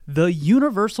The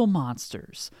Universal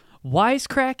Monsters,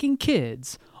 wisecracking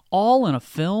kids, all in a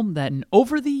film that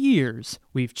over the years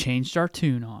we've changed our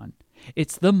tune on.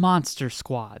 It's The Monster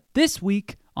Squad, this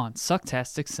week on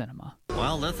Sucktastic Cinema.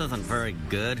 Well, this isn't very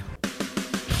good.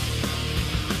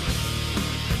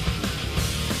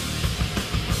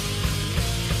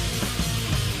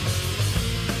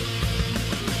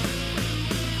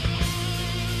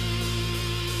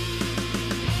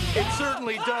 It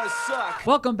certainly does suck.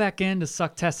 Welcome back into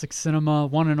Sucktastic Cinema,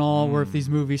 one and all, where if these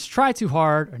movies try too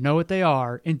hard or know what they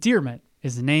are, endearment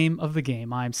is the name of the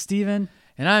game. I'm Steven.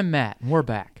 And I'm Matt, and we're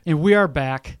back. And we are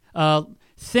back.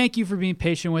 Thank you for being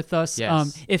patient with us.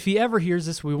 Yes. If he ever hears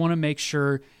this, we want to make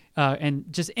sure, and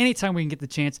just anytime we can get the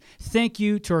chance, thank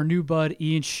you to our new bud,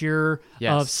 Ian Shearer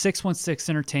of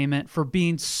 616 Entertainment, for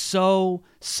being so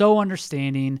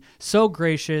understanding, so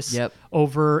gracious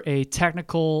over a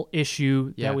technical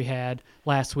issue that we had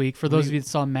last week. For those of you that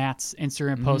saw Matt's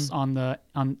Instagram post on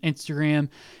Instagram,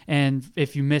 and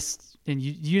if you missed, and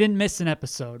you didn't miss an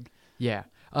episode. Yeah.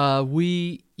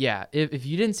 If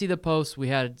you didn't see the post, we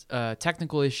had a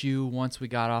technical issue once we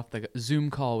got off the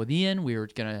Zoom call with Ian. We were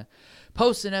going to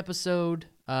post an episode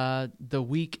the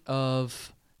week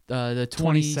of the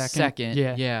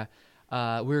 22nd. Yeah.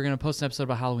 We were going to post an episode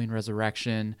about Halloween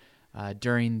Resurrection.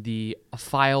 During the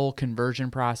file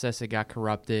conversion process, it got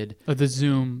corrupted. The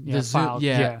Zoom file.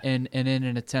 And in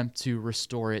an attempt to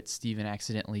restore it, Steven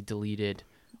accidentally deleted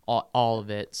all of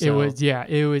it. So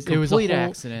it was a whole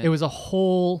accident. It was a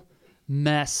whole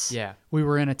mess. Yeah. We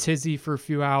were in a tizzy for a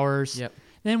few hours. Yep.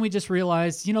 Then we just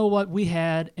realized, you know what? We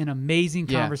had an amazing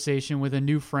conversation with a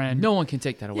new friend. No one can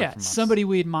take that away from us. Somebody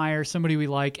we admire, somebody we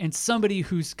like, and somebody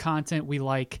whose content we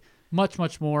like much,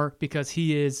 much more because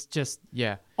he is just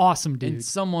awesome dude. And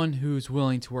someone who's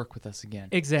willing to work with us again.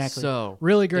 Exactly. So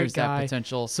really great there's guy. That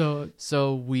potential.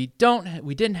 So we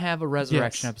didn't have a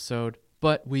resurrection episode,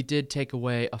 but we did take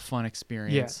away a fun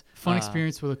experience. Yeah, fun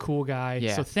experience with a cool guy.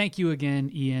 Yeah. So thank you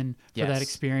again, Ian, for that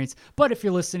experience. But if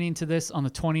you're listening to this on the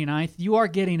 29th, you are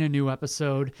getting a new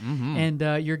episode, and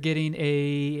you're getting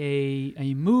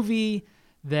a movie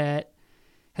that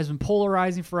has been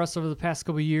polarizing for us over the past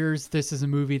couple of years. This is a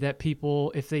movie that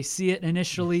people, if they see it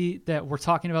initially, that we're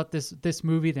talking about this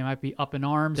movie, they might be up in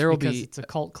arms because it's a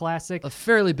cult classic. A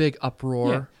fairly big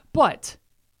uproar. Yeah. But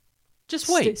just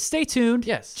wait. Stay tuned.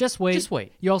 Yes. Just wait. Just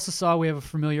wait. You also saw we have a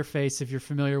familiar face if you're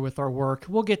familiar with our work.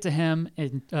 We'll get to him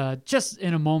just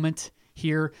in a moment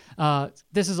here.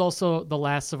 This is also the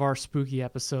last of our spooky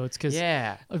episodes because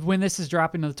when this is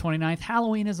dropping on the 29th,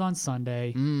 Halloween is on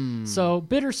Sunday. So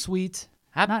bittersweet.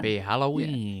 Happy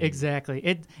Halloween. Yeah,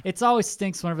 exactly. It's always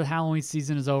stinks whenever the Halloween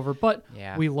season is over, but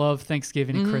we love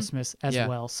Thanksgiving and Christmas as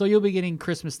well. So you'll be getting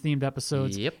Christmas-themed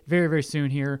episodes very, very soon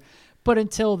here. But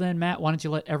until then, Matt, why don't you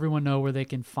let everyone know where they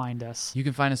can find us? You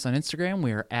can find us on Instagram.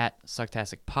 We are at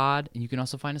SucktasticPod. And you can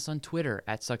also find us on Twitter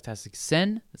at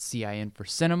SucktasticCin. That's C-I-N for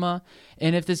cinema.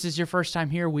 And if this is your first time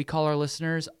here, we call our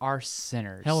listeners our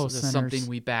sinners. Hello, this sinners. is something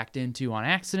we backed into on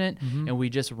accident, and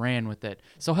we just ran with it.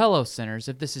 So hello, sinners.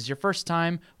 If this is your first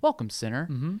time, welcome, sinner.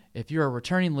 If you're a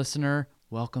returning listener,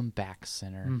 welcome back,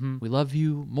 sinner. We love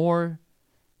you more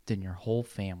than your whole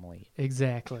family.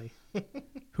 Exactly.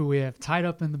 Who we have tied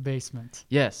up in the basement.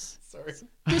 Yes. Sorry.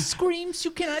 The screams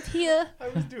you cannot hear. I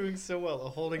was doing so well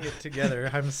holding it together.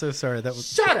 I'm so sorry. That was.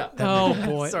 Shut up. Oh,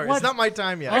 boy. Sorry. What? It's not my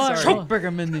time yet. Oh, Sorry. I'm bigger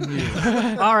man than you.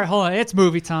 All right, hold on. It's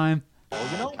movie time.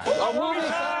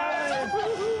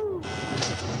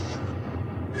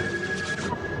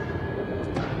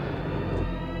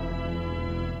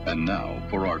 And now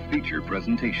for our feature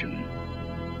presentation.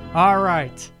 All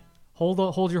right.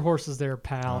 Hold your horses there,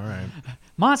 pal. All right.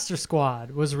 Monster Squad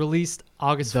was released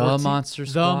August 14th. The Monster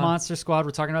Squad. The Monster Squad.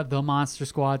 We're talking about The Monster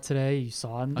Squad today. You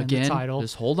saw it in Again, the title.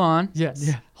 just hold on. Yes.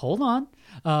 Yeah. Hold on.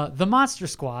 The Monster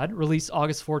Squad, released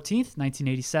August 14th,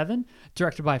 1987,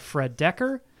 directed by Fred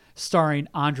Decker, starring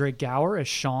Andre Gower as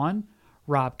Sean,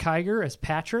 Rob Kiger as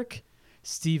Patrick,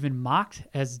 Stephen Mocht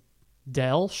as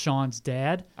Del, Sean's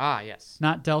dad. Ah, yes.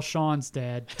 Not Del Sean's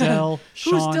dad. Del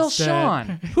Sean's Who's Del dad.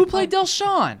 Sean? Who played Del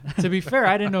Sean? To be fair,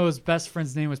 I didn't know his best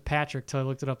friend's name was Patrick till I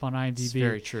looked it up on IMDb. It's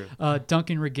very true.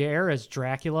 Duncan Regehr as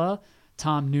Dracula,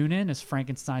 Tom Noonan as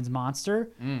Frankenstein's monster,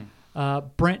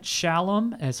 Brent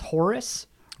Shalom as Horace.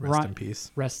 Rest in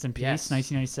peace. Rest in peace. Yes.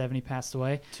 1997, he passed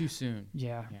away. Too soon.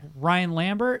 Yeah. Ryan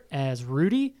Lambert as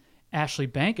Rudy, Ashley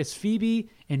Bank as Phoebe,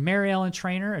 and Mary Ellen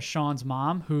Trainor as Sean's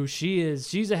mom, who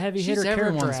she's a heavy hitter character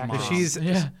everyone's actor. mom. She's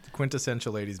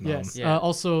quintessential ladies' mom. Yes. Yeah.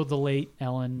 Also the late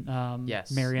Ellen,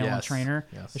 Mary Ellen Yes. Trainor,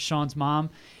 Yes. as Sean's mom.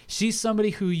 She's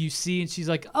somebody who you see and she's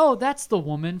like, oh, that's the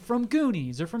woman from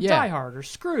Goonies or from Die Hard or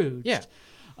Scrooge. Yeah.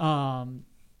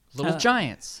 Little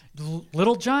Giants.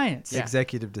 Little Giants. Yeah.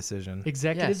 Executive decision.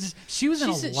 Executive. Yes. She was in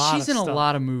a lot. She's of in stuff a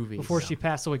lot of movies before she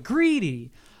passed away.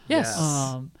 Greedy. Yes.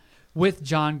 With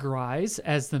John Grise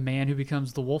as the man who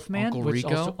becomes the Wolfman, Uncle which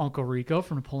Rico. also Uncle Rico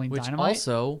from Napoleon Which Dynamite.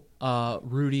 also,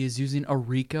 Rudy is using a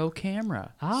Rico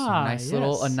camera. Ah, nice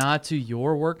little yes. a nod to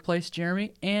your workplace,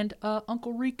 Jeremy, and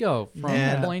Uncle Rico from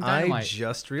And Napoleon I Dynamite.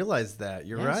 just realized that.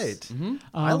 You're Yes. right. Mm-hmm.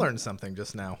 I learned something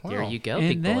just now. Wow. There you go, and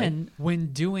big then boy.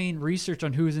 when doing research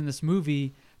on who was in this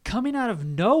movie, coming out of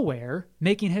nowhere,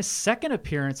 making his second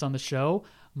appearance on the show,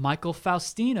 Michael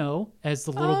Faustino as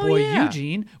the little Oh, boy yeah.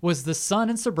 Eugene was the son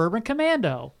in Suburban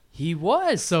Commando. He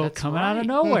was. So That's coming out of right.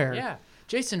 nowhere. Yeah.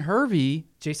 Jason Hervey.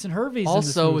 Jason Hervey's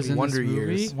Also in this was movie. in Wonder this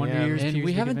movie. Years. Wonder Yeah. Years. And Pee-wee's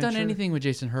we Big haven't done Adventure. anything with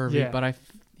Jason Hervey, Yeah. but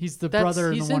He's the That's- brother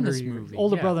in he's the in Wonder this Years. movie,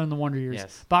 Older yeah. brother in the Wonder Years.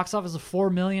 Yes. Box office of $4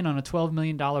 million on a $12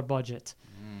 million budget.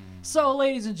 So,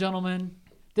 ladies and gentlemen,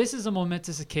 this is a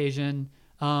momentous occasion.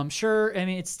 Sure, I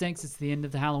mean, it stinks. It's the end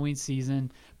of the Halloween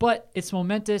season, but it's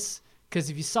momentous because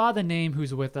if you saw the name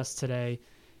who's with us today,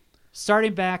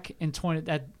 starting back in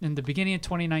the beginning of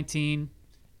 2019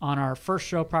 on our first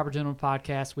show, Proper Gentleman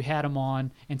Podcast, we had him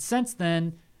on, and since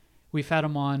then we've had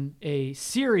him on a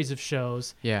series of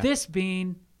shows. Yeah. This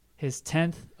being his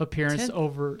 10th appearance 10th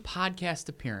over podcast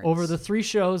appearance. the 3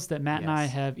 shows that Matt and I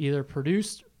Yes. have either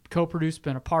produced, co-produced,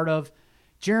 been a part of.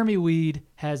 Jeremy Weed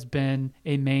has been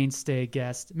a mainstay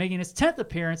guest, making his 10th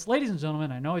appearance. Ladies and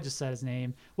gentlemen, I know I just said his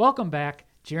name. Welcome back,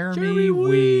 Jeremy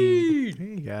Weed.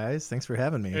 Hey guys, thanks for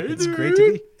having me. It's great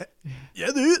to be.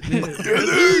 Yeah,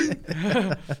 dude.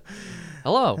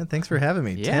 Hello. And thanks for having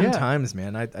me. Yeah. 10 times,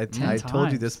 man. I told you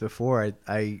times. this before.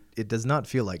 It does not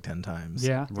feel like 10 times.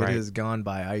 Yeah. It Right. has gone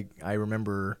by. I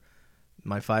remember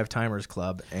my 5 Timers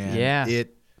Club, and Yeah.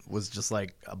 it was just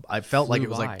like I felt like Flew it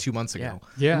was by. like 2 months ago.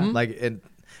 Yeah. Mhm. Like and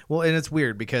it's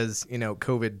weird because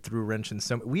COVID threw a wrench in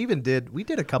some. We did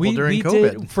a couple during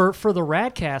COVID. Did, for the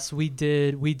Radcast, we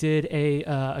did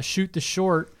a shoot the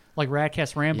short like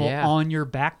Radcast Ramble Yeah. on your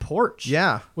back porch.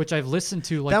 Yeah. which I've listened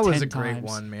to like that 10 was a times. great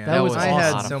one, man. That was was I awesome.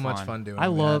 had lot of so much fun. fun doing. I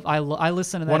love that. I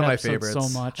listen to that One of my episode so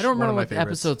favorites. much. I don't One remember of my what the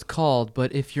favorites. episode's called,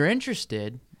 but if you're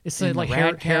interested, It's in like the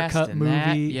haircut Radcast and movie,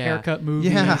 that, yeah. haircut movie.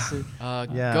 Yeah.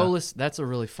 Yeah. go listen. That's a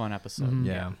really fun episode. Mm-hmm.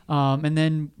 Yeah. And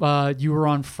then you were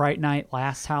on Fright Night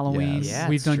last Halloween. Yes. Yeah,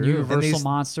 We've it's done true. Universal And these-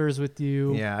 Monsters with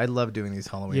you. Yeah, I love doing these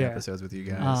Halloween Yeah. episodes with you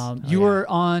guys. You yeah. were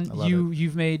on. I love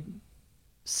You've made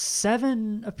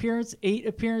 8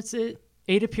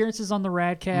 appearances on the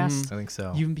Radcast. I think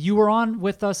so. You were on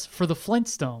with us for the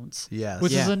Flintstones. Yes.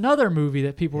 Which is Yeah. another movie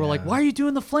that people were like, Yeah. "Why are you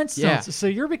doing the Flintstones?" Yeah. So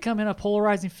you're becoming a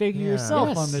polarizing figure Yeah. yourself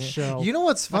Yes. on this show. You know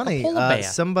what's Like a funny? polar bear.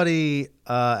 Somebody,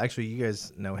 actually, you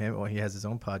guys know him. Well, he has his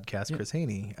own podcast, Chris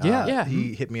Haney. Yeah. Yeah.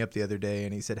 He hit me up the other day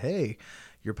and he said, "Hey,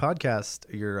 your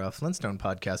podcast, your Flintstone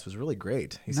podcast was really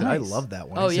great." He said, "I Nice. love that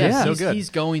one." Oh He said, yeah, "It's so he's, good." he's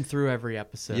going through every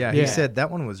episode. Yeah, Yeah. he said that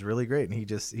one was really great, and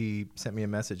he sent me a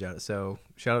message out. So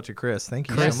shout out to Chris. Thank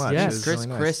you Chris, so much. yes. It was Chris, really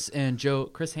nice.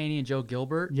 Chris Haney and Joe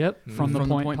Gilbert. Yep, from the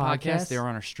Point podcast. They were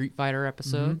on our Street Fighter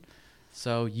episode.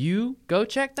 So you go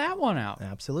check that one out.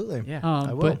 Absolutely. Yeah.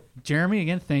 I will. But Jeremy,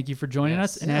 again, thank you for joining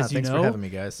Yes. us. And Yeah, as you thanks know, for having me,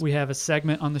 guys. we have a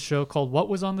segment on the show called "What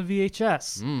Was on the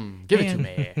VHS." Give And-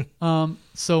 it to me.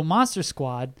 So Monster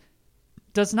Squad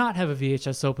does not have a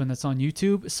VHS open that's on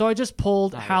YouTube. So I just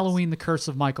pulled yes. Halloween: The Curse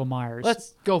of Michael Myers,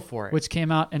 Let's go for it. which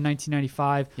came out in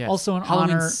 1995. Yes. Also in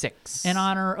Halloween honor 6. in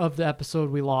honor of the episode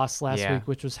we lost last Yeah. week,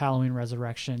 which was Halloween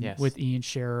Resurrection Yes. with Ian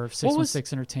Scherer of What was-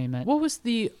 616 Entertainment. What was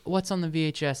what's on the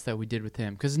VHS that we did with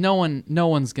him? Because no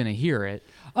one's gonna hear it.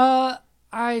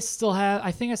 I still have.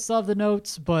 I think I still have the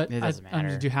notes, but It doesn't I'm going to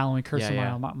matter. do Halloween Curse of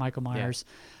Yeah. Michael Myers.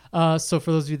 So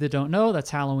for those of you that don't know, that's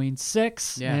Halloween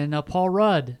 6, Yeah. and Paul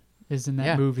Rudd is in that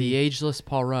Yeah, movie. the ageless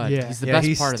Paul Rudd. Yeah. He's the yeah, best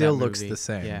he part still of that looks movie. the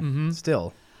same. Yeah.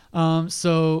 Still.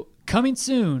 So coming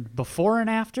soon, Before and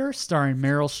After, starring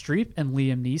Meryl Streep and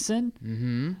Liam Neeson.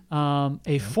 Mm-hmm.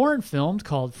 A foreign film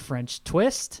called French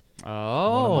Twist.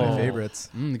 Oh, One of my favorites.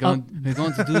 we're going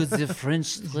to do the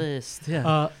French twist.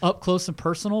 Yeah. Up Close and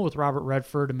Personal with Robert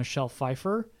Redford and Michelle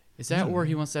Pfeiffer. Is that where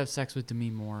he wants to have sex with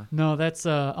Demi Moore? No, that's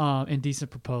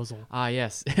Indecent Proposal. Ah,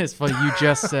 yes. It's funny you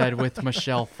just said with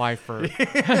Michelle Pfeiffer.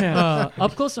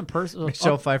 Up Close and Personal.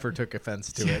 Michelle Pfeiffer took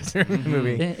offense to it during the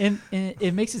movie. And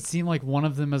it makes it seem like one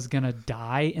of them is gonna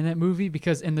die in that movie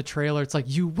because in the trailer it's like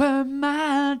 "You Were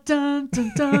My Dun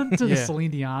Dun Dun Dun," the Yeah.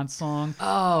 Celine Dion song.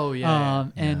 Oh, yeah.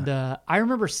 And I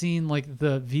remember seeing like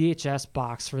the VHS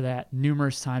box for that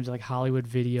numerous times, like Hollywood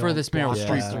Video For this Meryl Yeah.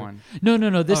 Streep Blockbuster. one.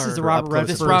 No. This Or is the for Robert Up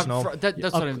Close Redford. and personal.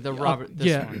 That's what I mean. The Robert.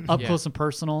 This one. Up close and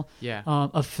personal. Yeah.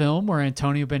 A film where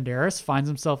Antonio Banderas finds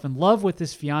himself in love with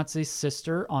his fiance's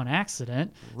sister on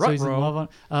accident. So he's in love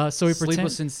on. So he Sleepless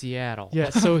pretends. in Seattle. Yeah.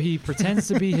 So he pretends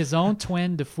to be his own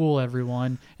twin to fool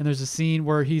everyone. And there's a scene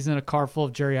where he's in a car full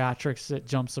of geriatrics that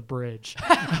jumps a bridge.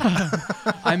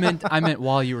 I meant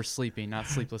while you were sleeping, not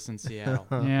Sleepless in Seattle.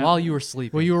 Yeah. While you were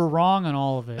sleeping. Well, you were wrong on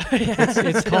all of it.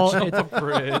 It's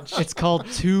called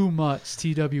Too Much.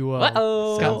 TWO.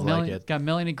 Uh-oh. It's got, Sounds like it. got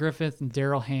Melanie Griffith and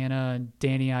Daryl Hannah and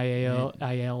Danny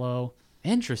Aiello.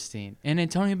 Interesting. And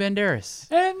Antonio Banderas.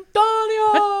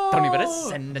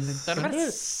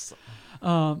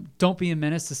 Don't be a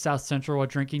menace to South Central while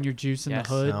drinking your juice in Yes.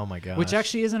 the hood. Oh my gosh. Which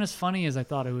actually isn't as funny as I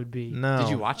thought it would be. No. Did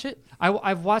you watch it?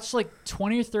 I've watched like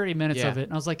 20 or 30 minutes Yeah. of it,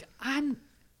 and I was like, I'm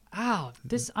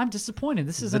disappointed.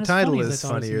 This isn't The as title funny as I is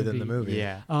thought it was funnier gonna than the be. movie.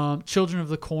 Yeah. Children of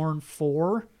the Corn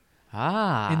 4.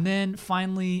 And then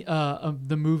finally,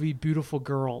 the movie Beautiful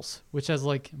Girls, which has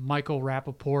like Michael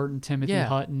Rappaport and Timothy Yeah.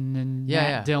 Hutton and Yeah,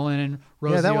 Matt Dillon and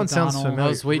Rosie Yeah, that one O'Donnell. sounds familiar. I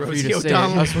was waiting for you to Rosie say it.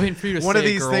 O'Donnell. I was waiting for you to One say of a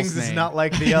these girl's things is name. not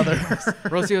like the other.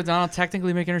 Rosie O'Donnell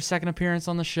technically making her second appearance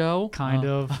on the show. Kind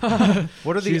of.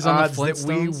 What are the She's on the odds that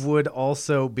we Flintstones. would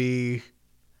also be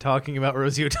talking about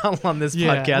Rosie O'Donnell on this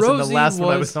Yeah. podcast? And the Rosie last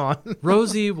one I was- was on.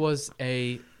 Rosie was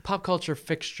a pop culture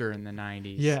fixture in the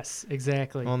 90s. Yes,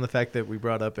 exactly. On the fact that we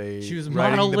brought up a She was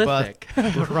riding monolithic.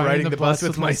 riding the bus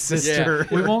with my sister.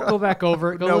 We won't go back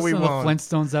over it. Go No, listen we to the won't.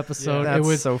 Flintstones episode. Yeah, it that's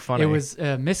was so funny. It was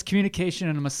a miscommunication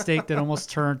and a mistake that almost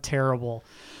turned terrible.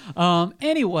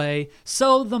 Anyway,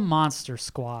 so the Monster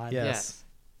Squad. Yes. Yes.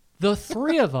 The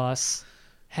three of us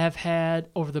have had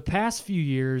over the past few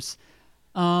years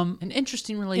An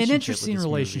interesting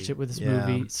relationship. with this Yeah.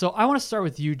 movie. So I want to start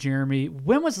with you, Jeremy.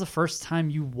 When was the first time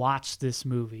you watched this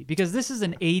movie? Because this is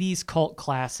an 80s cult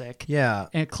classic. Yeah.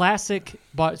 And a classic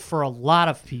but for a lot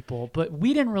of people, but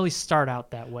we didn't really start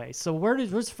out that way. So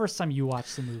where's the first time you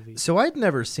watched the movie? So I'd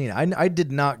never seen it. I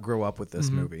did not grow up with this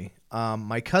Mm-hmm. movie.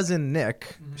 My cousin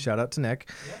Nick, shout out to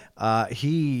Nick,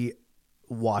 he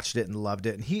watched it and loved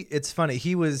it. And it's funny.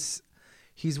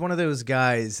 He's one of those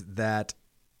guys that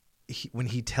when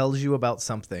he tells you about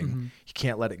something, he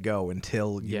can't let it go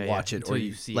until you watch it, until or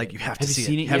you see like it. you have Have to you see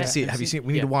seen it. it Have yet? to see it. Have you seen it?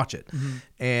 We need to watch it.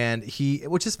 And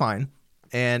which is fine.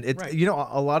 And it's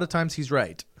a lot of times he's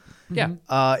right. Yeah.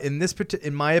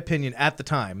 In my opinion, at the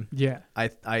time, Yeah.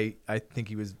 I think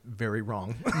he was very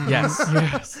wrong. Yes.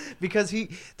 Yes. Because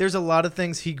there's a lot of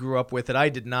things he grew up with that I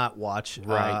did not watch.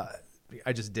 Right.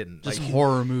 I just didn't. Just Like,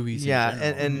 horror movies. in yeah,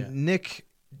 general. and Nick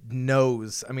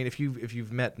knows. I mean, if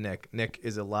you've met Nick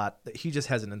is a lot. He just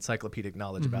has an encyclopedic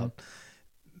knowledge about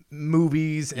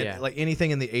movies and like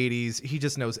anything in the 80s. He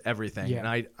just knows everything. Yeah.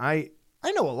 And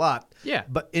I know a lot. Yeah.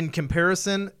 But in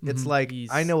comparison, it's like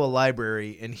I know a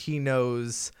library and he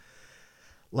knows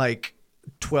like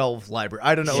 12 library.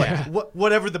 I don't know, like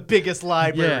whatever the biggest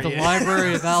library The is.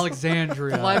 Library of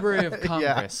Alexandria. The Library of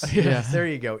Congress. Yeah. There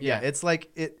you go. Yeah. Yeah. It's like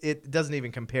it doesn't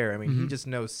even compare. I mean, he just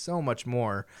knows so much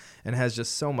more and has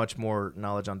just so much more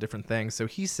knowledge on different things. So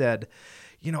he said,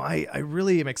 I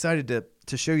really am excited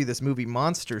to show you this movie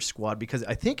Monster Squad because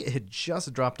I think it had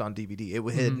just dropped on DVD.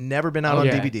 It had never been out on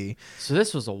DVD. So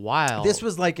this was a while. This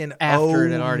was like in After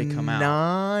it had already come out.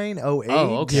 09, 08.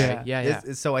 Oh, okay. Yeah. Yeah.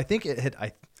 So I think it had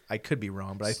I could be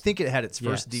wrong, but I think it had its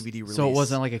first DVD release. So it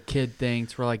wasn't like a kid thing.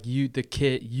 It's where like you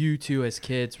two as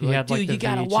kids were He like, had, like, dude, the you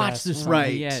gotta VHS watch this one.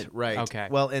 movie. Yeah. Right. Okay.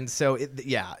 Well, and so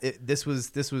this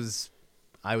was.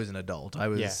 I was an adult. I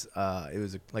was. It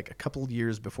was like a couple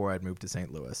years before I'd moved to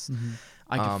St. Louis.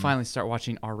 I could finally start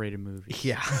watching R-rated movies.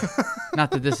 Yeah,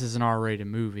 Not that this is an R-rated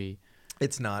movie.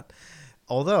 it's not.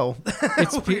 Although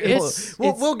it's-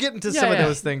 we'll get into some of yeah.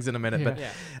 those things in a minute. Yeah.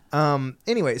 But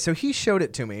anyway, so he showed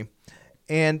it to me,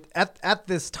 and at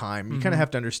this time, you kind of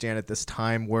have to understand at this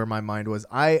time where my mind was.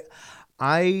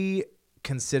 I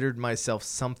considered myself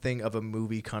something of a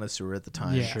movie connoisseur at the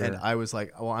time, Yeah. Sure. and I was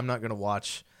like, well, I'm not going to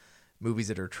watch movies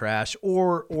that are trash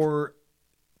or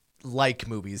like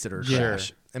movies that are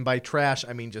trash. And by trash,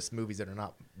 I mean just movies that are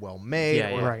not well made. Yeah,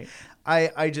 yeah. Right.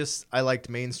 I liked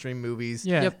mainstream movies,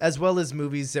 Yeah. Yep. as well as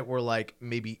movies that were like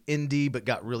maybe indie but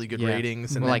got really good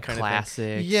ratings and More that like kind classics. of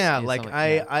thing. Yeah, and like stuff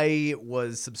like that. I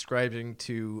was subscribing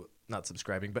to. Not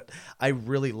subscribing, but I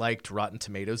really liked Rotten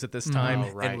Tomatoes at this time,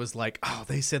 Oh, right. and was like, "Oh,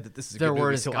 they said that this is a Their good word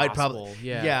movie, is so I'd probably gospel,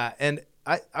 yeah. And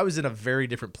I was in a very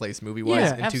different place movie wise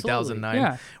Yeah, in absolutely. 2009.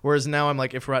 Yeah. Whereas now I'm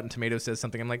like, if Rotten Tomatoes says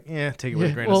something, I'm like, take it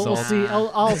with a grain Well, of we'll salt.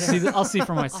 see. I'll see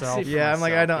for myself. see. Yeah, I'm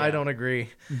like, I myself, don't agree.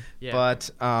 Yeah. But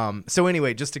so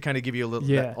anyway, just to kind of give you a little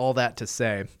Yeah. all that to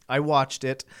say, I watched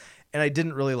it, and I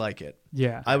didn't really like it.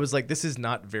 Yeah. I was like, this is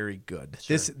not very good.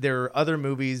 There are other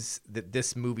movies that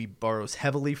this movie borrows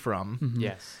heavily from.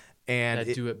 Yes. And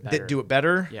That do it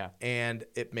better. Yeah. And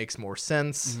it makes more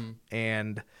sense.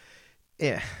 And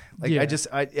I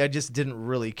just didn't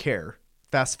really care.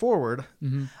 Fast forward,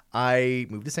 I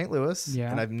moved to St. Louis,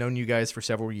 and I've known you guys for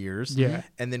several years. Yeah.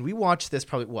 And then we watched this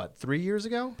probably, 3 years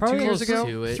ago? Probably 2 years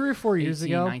ago? 3 or 4 years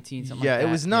 18, ago. 19, something Yeah, like that.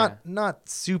 it was not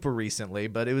super recently,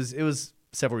 but it was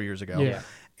several years ago. Yeah.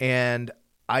 And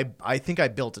I think I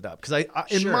built it up because I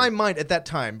in my mind at that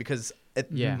time, because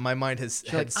my mind had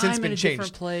since been changed.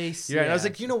 Different place. Yeah, and I was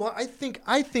like, you know what? I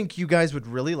think you guys would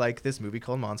really like this movie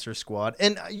called Monster Squad,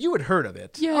 and you had heard of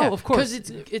it. Yeah, of course.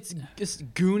 Because it's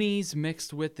Goonies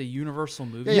mixed with the Universal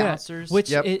movie Yeah, monsters.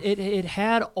 which it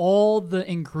had all the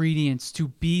ingredients to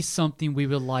be something we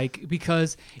would like,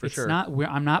 because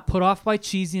I'm not put off by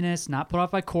cheesiness, not put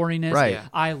off by corniness. Right. Yeah.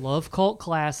 I love cult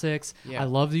classics. Yeah. I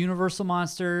love the Universal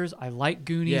monsters. I like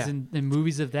Goonies and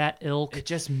movies of that ilk. it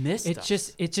just missed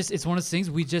us. It's one of those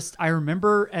things I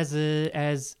remember as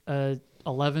a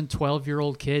 11,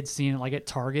 12-year-old kid seeing it like at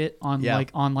Target on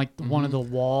one of the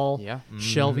wall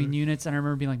shelving units, and I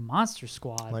remember being like, Monster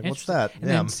Squad. Like, what's that? And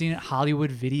then seeing it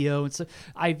Hollywood Video, and so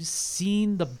I've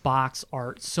seen the box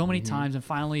art so many times, and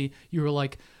finally you were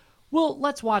like, well,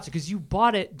 let's watch it, because you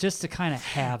bought it just to kind of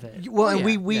have it. Well, and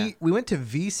we went to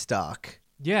V-Stock.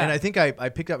 Yeah. And I think I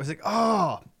picked up. I was like,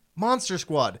 oh, Monster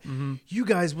Squad. You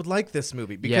guys would like this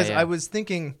movie, because I was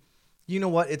thinking, you know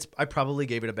what? I probably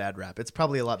gave it a bad rap. It's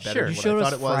probably a lot better than You what showed I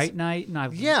thought us it was. Fright Night,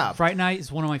 and Fright Night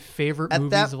is one of my favorite At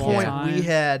movies that of all point,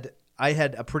 time. I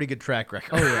had a pretty good track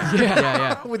record. Oh yeah,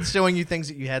 yeah. with showing you things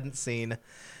that you hadn't seen,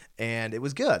 and it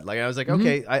was good. Like, I was like,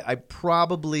 okay, I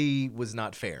probably was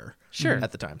not fair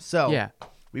at the time. So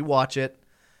we watch it.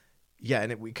 Yeah,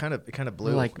 and it kind of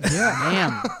blew. We're like,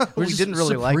 man, We didn't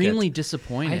really like it. Supremely I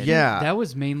disappointed. think Yeah. that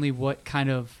was mainly what kind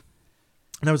of.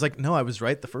 And I was like, no, I was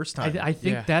right the first time. I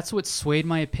think that's what swayed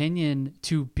my opinion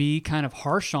to be kind of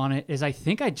harsh on it. Is I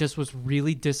think I just was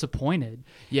really disappointed.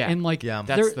 Yeah. And like,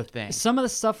 That's the thing. Some of the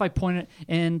stuff I pointed,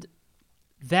 and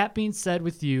that being said,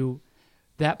 with you,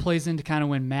 that plays into kind of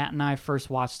when Matt and I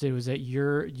first watched it. It was at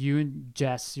you and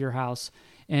Jess, your house,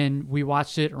 and we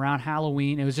watched it around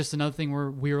Halloween. It was just another thing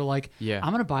where we were like,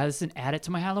 I'm gonna buy this and add it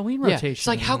to my Halloween rotation. It's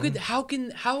like, how am I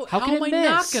it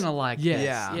not miss? gonna like Yes. this?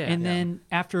 Yeah. And then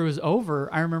after it was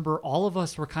over, I remember all of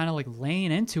us were kind of like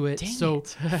laying into it.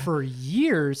 For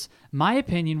years, my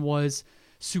opinion was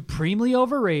supremely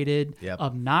overrated,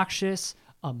 obnoxious,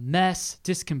 a mess,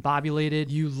 discombobulated.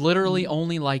 You literally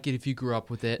only like it if you grew up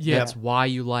with it. Yeah. That's why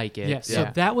you like it. Yeah. So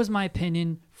that was my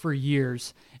opinion for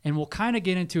years. And we'll kind of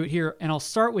get into it here. And I'll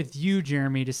start with you,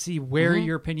 Jeremy, to see where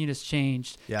your opinion has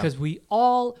changed. Because we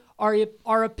all,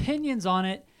 our opinions on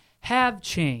it have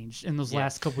changed in those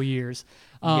last couple of years.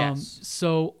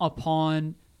 So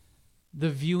upon the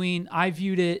viewing, I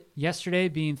viewed it yesterday,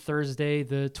 being Thursday,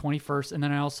 the 21st. And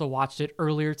then I also watched it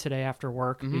earlier today after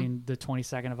work, being the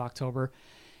 22nd of October.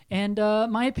 And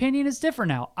my opinion is different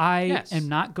now. I am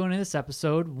not going to this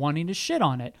episode wanting to shit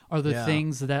on it. Are the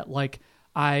things that, like,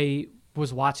 I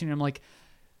was watching, I'm like,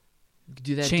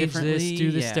 do that change differently. this,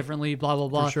 do this differently, blah blah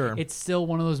blah. For sure. It's still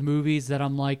one of those movies that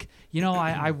I'm like,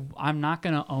 I'm not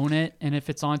gonna own it, and if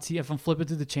it's on if I'm flipping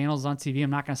through the channels on TV, I'm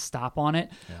not gonna stop on it.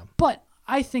 But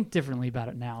I think differently about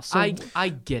it now. So I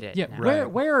get it. Yeah, now.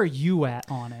 where are you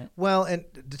at on it? Well, and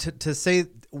to say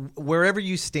wherever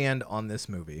you stand on this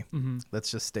movie,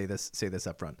 let's just say this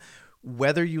up front.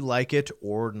 Whether you like it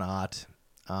or not,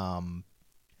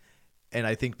 and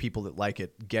I think people that like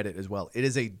it get it as well. It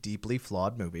is a deeply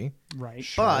flawed movie. Right.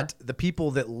 But the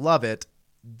people that love it,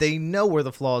 they know where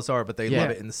the flaws are, but they love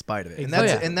it in spite of it.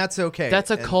 And that's okay. That's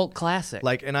a cult classic.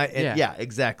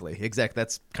 Exactly.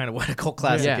 That's kind of what a cult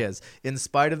classic is. In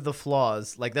spite of the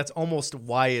flaws, like, that's almost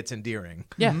why it's endearing.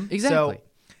 Yeah, exactly.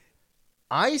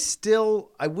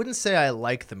 So I wouldn't say I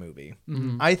like the movie.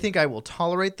 I think I will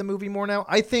tolerate the movie more now.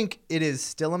 I think it is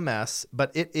still a mess,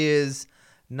 but it is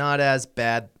not as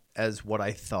bad as what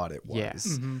I thought it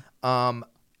was.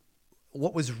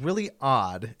 What was really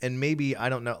odd, and maybe, I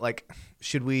don't know, like,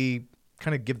 should we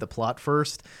kind of give the plot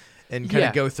first and kind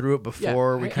of go through it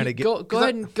before we kind of get... Go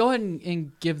ahead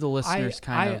and give the listeners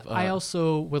I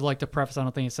also would like to preface, I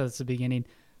don't think it said this at the beginning,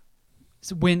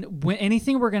 so when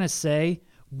anything we're going to say,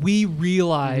 we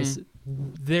realize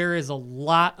there is a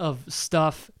lot of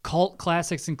stuff, cult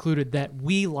classics included, that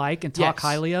we like and talk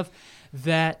highly of,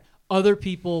 that other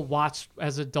people watched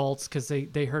as adults because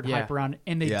they heard Yeah. hype around it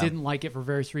and they Yeah. didn't like it for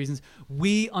various reasons.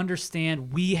 We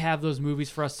understand. We have those movies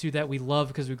for us too that we love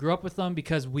because we grew up with them,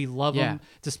 because we love Yeah. them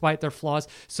despite their flaws.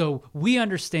 So we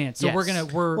understand. So we're Yes.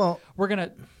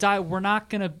 gonna die. We're not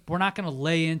gonna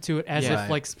lay into it as Yeah. if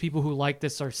like people who like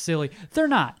this are silly. They're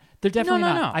not. They're definitely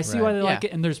no, not. no. I see why they like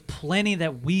Yeah. it, and there's plenty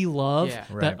that we love Yeah.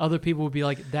 Right. that other people would be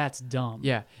like, "That's dumb."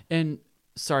 Yeah, and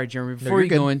sorry, Jeremy. Before you're you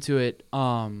good. go into it,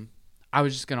 I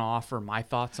was just gonna offer my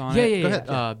thoughts on Yeah, it. yeah, Go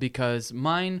yeah. ahead. Because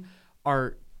mine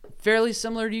are fairly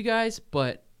similar to you guys,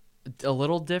 but a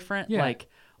little different. Yeah. Like,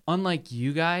 unlike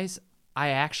you guys, I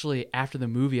actually after the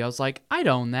movie, I was like, I'd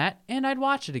own that and I'd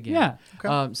watch it again. Yeah.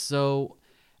 Okay. So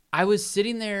I was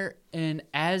sitting there, and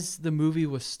as the movie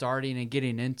was starting and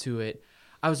getting into it,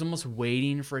 I was almost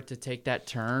waiting for it to take that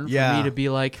turn for Yeah. me to be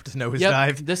like, To know his yep,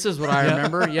 dive." this is what I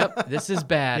remember. Yep, this is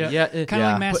bad. Yeah, kind of Yeah.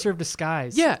 like Master of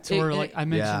Disguise. Yeah, to where like I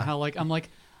mentioned Yeah. how like I'm like,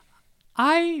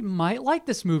 I might like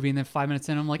this movie, and then 5 minutes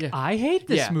in, I'm like, I hate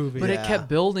this movie. But Yeah. it kept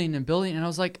building and building, and I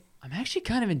was like, I'm actually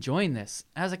kind of enjoying this.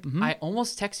 And I was like, Mm-hmm. I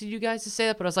almost texted you guys to say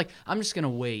that, but I was like, I'm just gonna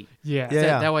wait. yeah,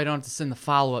 Yeah. That way I don't have to send the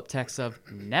follow-up text of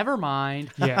never mind.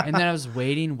 Yeah. And then I was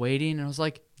waiting, and I was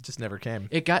like, Just never came.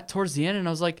 it got towards the end, and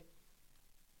I was like,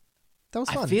 That was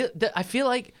fun. I feel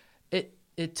like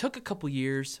it took a couple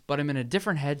years, but I'm in a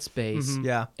different headspace. Mm-hmm.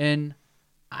 Yeah. And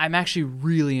I'm actually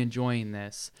really enjoying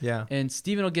this. Yeah. And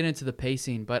Steven will get into the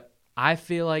pacing, but I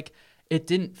feel like it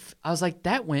didn't. I was like,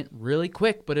 that went really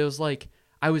quick, but it was like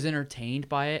I was entertained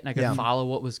by it and I could Yeah. follow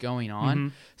what was going on. Mm-hmm.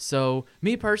 So,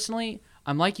 me personally,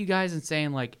 I'm like you guys in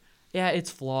saying, like, yeah,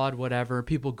 it's flawed, whatever.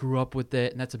 People grew up with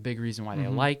it, and that's a big reason why they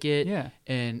like it. Mm-hmm. Yeah.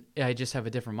 And I just have a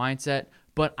different mindset.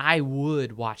 But I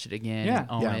would watch it again Yeah. and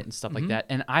own Yeah. it and stuff like that.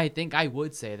 And I think I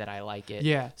would say that I like it.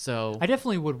 Yeah. So I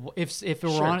definitely would if it were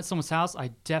Sure. on at someone's house. I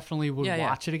definitely would Yeah, yeah.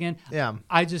 watch it again. Yeah.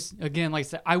 I just again, like I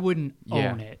said, I wouldn't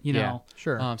Yeah. own it. You Yeah. know.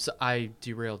 Sure. So I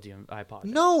derailed you. I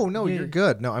apologize. No, Yeah. you're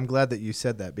good. No, I'm glad that you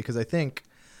said that because I think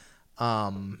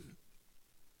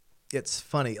it's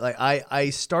funny. Like I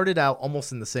started out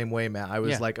almost in the same way, Matt. I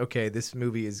was Yeah. like, okay, this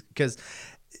movie is because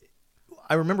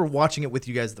I remember watching it with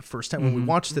you guys the first time. When we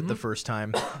watched it the first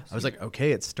time, I was like,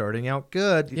 okay, it's starting out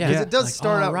good. Yeah. Because Yeah. it does Like,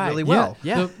 start all out right. really Yeah. well.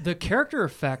 Yeah. The character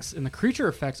effects and the creature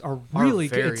effects are really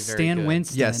very, good. It's very Stan good.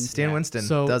 Winston. Yes, Stan Yeah. Winston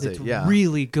so does it's it. Yeah.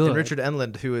 really good. And Richard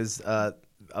Enland, who is a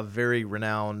very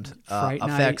renowned Fright Night.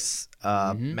 effects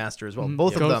master as well.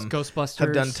 Both of them Ghostbusters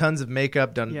have done tons of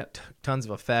makeup, done Yep. tons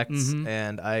of effects,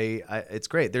 and I it's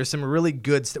great. There's some really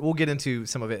good. We'll get into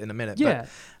some of it in a minute. Yeah.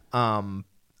 But,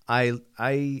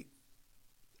 I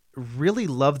really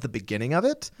love the beginning of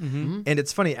it. And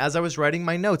it's funny, as I was writing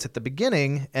my notes at the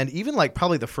beginning, and even like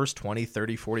probably the first 20,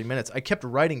 30, 40 minutes, I kept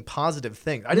writing positive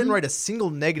things. I didn't write a single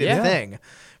negative Yeah. thing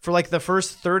for like the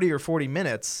first 30 or 40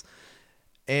 minutes.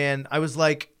 And I was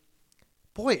like,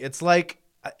 boy, it's like,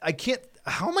 I can't,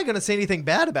 how am I going to say anything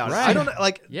bad about it? I Right. don't know.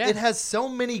 Like, Yeah. it has so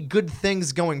many good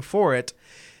things going for it.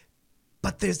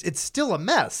 But it's still a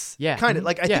mess. Yeah. Kind of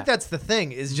like I Yeah. think that's the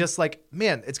thing is just like,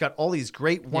 man, it's got all these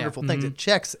great, wonderful things. Mm-hmm. It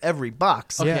checks every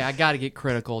box. Okay, Yeah. I got to get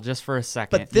critical just for a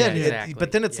second. But then Yeah, it, exactly.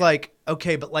 but then it's Yeah. like,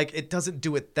 okay, but like it doesn't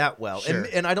do it that well. Sure.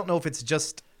 And I don't know if it's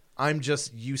just I'm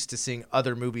just used to seeing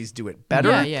other movies do it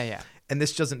better. Yeah. And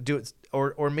this doesn't do it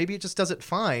or maybe it just does it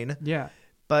fine. Yeah.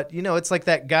 But it's like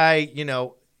that guy,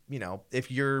 if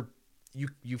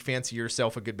you fancy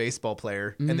yourself a good baseball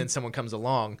player and then someone comes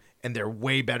along and they're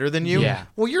way better than you. Yeah.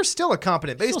 Well, you're still a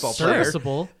competent baseball player,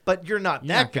 serviceable. but you're not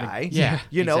You're that not gonna- guy. yeah,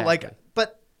 like, exactly.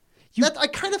 but I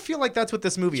kind of feel like that's what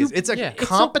this movie is. It's a yeah. It's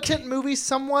competent movie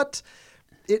somewhat.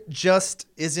 It just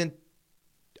isn't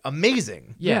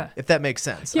amazing. Yeah. If that makes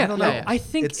sense. Yeah, I don't know. yeah. I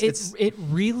think It's it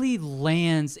really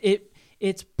lands.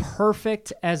 It's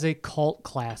perfect as a cult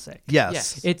classic.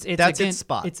 yes. It's that's again, its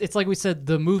spot. It's like we said,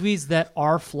 the movies that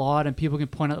are flawed and people can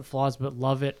point out the flaws but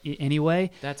love it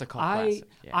anyway. That's a cult classic.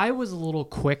 Yeah. I was a little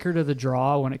quicker to the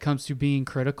draw when it comes to being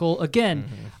critical. Again,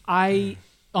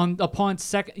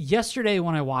 yesterday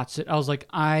when I watched it, I was like,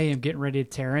 I am getting ready to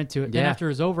tear into it. Then Yeah. after it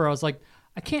was over, I was like,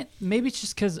 I can't. Maybe it's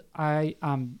just because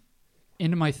I'm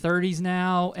into my 30s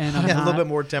now and I'm Yeah, a not, little bit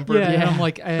more tempered. Yeah, and Yeah. I'm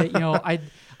like,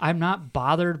 I'm not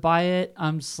bothered by it.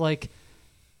 I'm just like,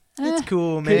 It's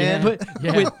cool, Could- man.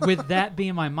 But with that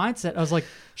being my mindset, I was like,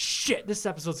 shit, this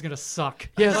episode's gonna suck.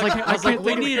 Yeah, it's like, I was like, can't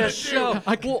we think need of a it. show.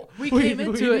 Well, we We came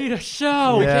into need it. a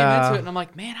show. We Yeah. came into it, and I'm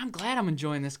like, man, I'm glad I'm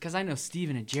enjoying this because I know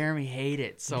Steven and Jeremy hate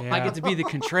it. So I Yeah. get to be the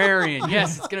contrarian.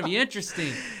 Yes, it's going to be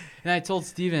interesting. And I told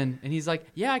Steven, and he's like,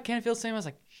 yeah, I kind of feel the same. I was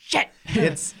like, shit.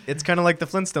 It's kind of like the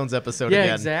Flintstones episode Yeah,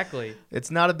 again. exactly.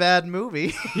 It's not a bad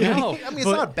movie. No. I mean, it's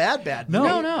not a bad movie.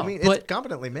 No. I mean, But- it's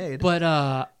competently made. But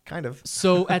kind of.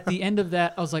 so at the end of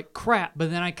that, I was like, crap. But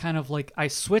then I kind of like, I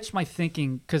switched my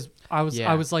thinking because I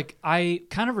was like, I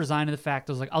kind of resigned to the fact.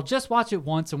 I was like, I'll just watch it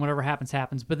once and whatever happens,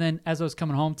 happens. But then as I was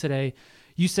coming home today,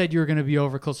 you said you were going to be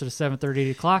over closer to 7:30,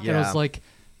 8 o'clock. And I Yeah. was like,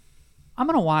 I'm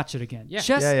going to watch it again. Yeah.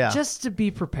 Just to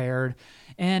be prepared.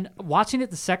 And watching it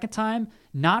the second time,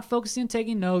 not focusing on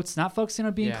taking notes, not focusing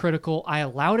on being critical, I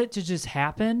allowed it to just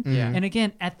happen. Yeah. And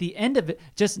again, at the end of it,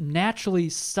 just naturally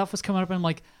stuff was coming up and I'm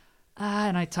like,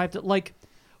 and I typed it. Like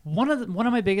one of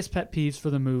my biggest pet peeves for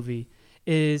the movie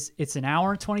is it's an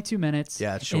hour and 22 minutes.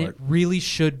 Yeah, it's and short. it really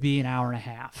should be an hour and a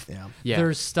half. Yeah.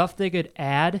 There's stuff they could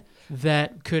add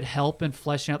that could help in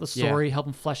fleshing out the story, help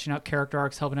in fleshing out character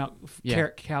arcs, helping out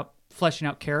fleshing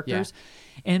out characters.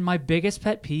 And my biggest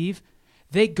pet peeve,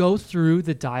 they go through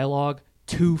the dialogue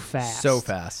too fast. So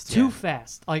fast. Too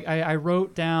fast. Like I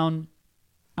wrote down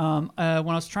when I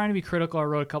was trying to be critical, I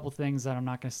wrote a couple things that I'm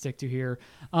not going to stick to here.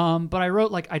 But I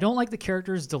wrote I don't like the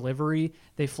characters' delivery.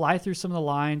 They fly through some of the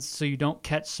lines, so you don't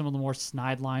catch some of the more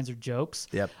snide lines or jokes.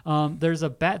 Yep.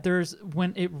 There's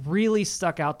when it really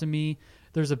stuck out to me.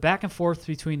 There's a back and forth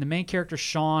between the main character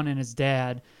Sean and his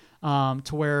dad, to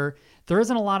where there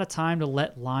isn't a lot of time to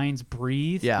let lines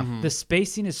breathe. Yeah. The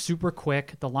spacing is super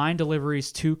quick. The line delivery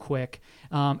is too quick.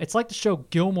 It's like the show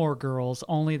Gilmore Girls,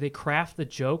 only they craft the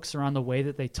jokes around the way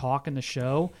that they talk in the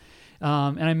show.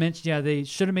 And I mentioned, they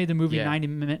should have made the movie 90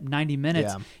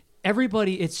 minutes. Yeah.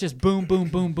 Everybody, it's just boom, boom,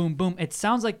 boom, boom, boom. It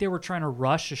sounds like they were trying to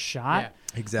rush a shot.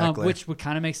 Exactly. Which would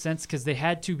kind of make sense because they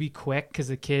had to be quick because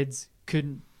the kids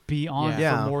couldn't be on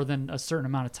for more than a certain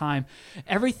amount of time.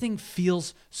 Everything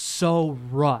feels so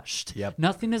rushed. Yep.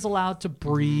 Nothing is allowed to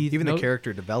breathe. Even the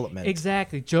character development.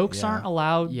 Exactly. Jokes aren't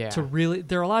allowed Yeah. to really,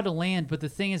 they're allowed to land, but the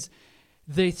thing is,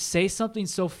 they say something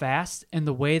so fast, and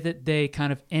the way that they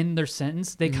kind of end their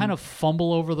sentence, they kind of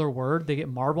fumble over their word. They get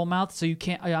marble mouth, so you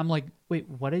can't. I'm like, wait,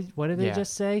 what did they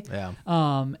just say? Yeah.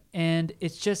 And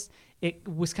it's just, it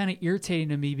was kind of irritating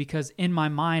to me because in my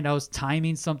mind I was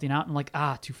timing something out and like,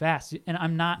 too fast. And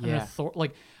I'm not an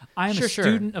I'm a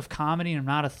student of comedy and I'm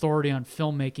not authority on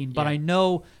filmmaking, but I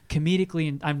know comedically,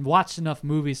 and I've watched enough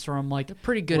movies where I'm like, They're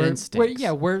pretty good instincts.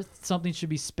 where something should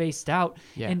be spaced out.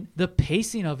 Yeah. And the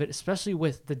pacing of it, especially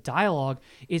with the dialogue,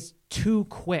 is too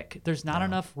quick. There's not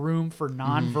enough room for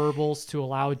nonverbals to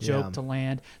allow a joke to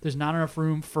land. There's not enough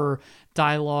room for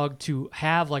dialogue to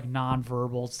have like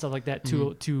nonverbals, stuff like that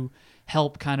to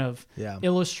help kind of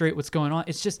illustrate what's going on.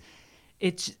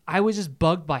 I was just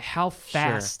bugged by how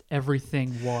fast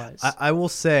everything was. I will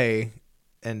say,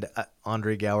 and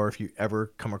Andre Gower, if you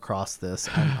ever come across this,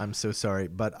 I'm so sorry,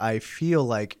 but I feel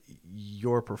like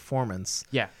your performance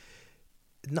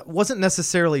wasn't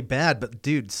necessarily bad, but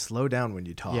dude, slow down when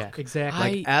you talk. Yeah,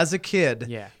 exactly. Like as a kid,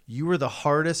 Yeah. you were the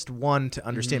hardest one to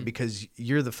understand because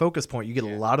you're the focus point. You get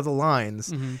a lot of the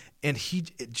lines, and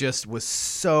it just was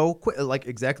so quick. Like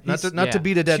exactly, not to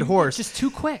beat a dead horse, Just too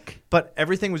quick. but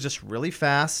everything was just really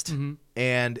fast,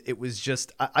 and it was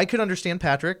just I could understand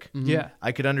Patrick. Yeah.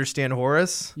 I could understand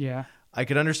Horace. Yeah. I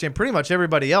could understand pretty much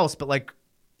everybody else, but like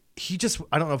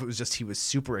I don't know if it was just he was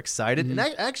super excited, and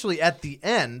actually at the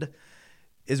end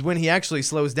is when he actually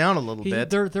slows down a little bit.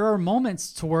 There are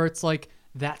moments to where it's like,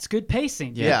 that's good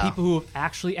pacing. Yeah. People who have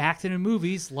actually acted in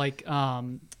movies like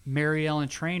Mary Ellen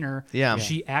Trainor. Yeah.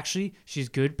 She's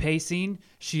good pacing.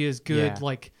 She is good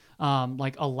like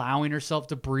allowing herself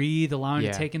to breathe, allowing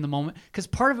to take in the moment. Because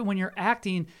part of it when you're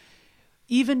acting,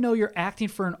 even though you're acting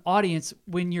for an audience,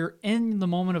 when you're in the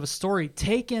moment of a story,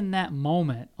 take in that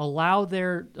moment. Allow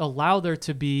there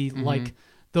to be like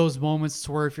those moments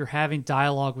to where if you're having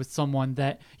dialogue with someone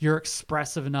that you're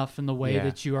expressive enough in the way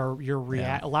that you're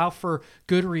allow for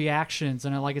good reactions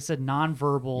and like I said,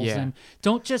 nonverbals, and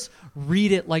don't just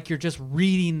read it like you're just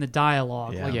reading the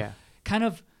dialogue. Kind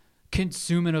of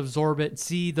consume and absorb it and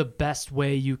see the best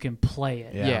way you can play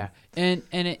it.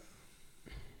 And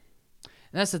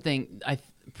that's the thing. I'm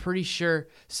pretty sure.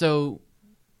 So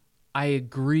I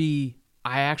agree.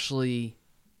 I actually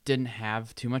didn't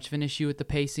have too much of an issue with the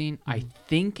pacing. I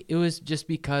think it was just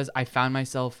because I found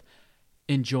myself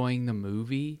enjoying the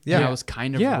movie. Yeah. And I was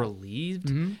kind of relieved.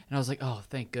 And I was like, oh,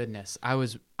 thank goodness. I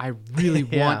really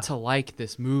want to like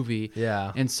this movie.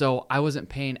 Yeah. And so I wasn't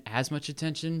paying as much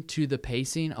attention to the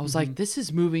pacing. I was like, this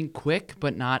is moving quick,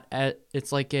 but not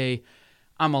it's like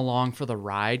I'm along for the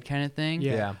ride kind of thing.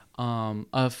 Yeah.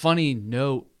 A funny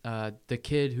note, the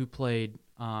kid who played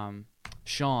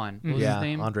Sean, what was his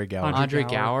name? Andre Gower. Andre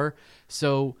Gower.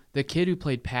 So the kid who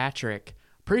played Patrick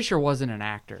pretty sure wasn't an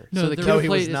actor. No, so the no, kid he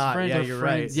played was his not. friend. Yeah, They're you're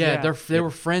friends. right. Yeah, they were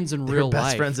friends in real best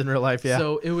life. friends in real life. Yeah.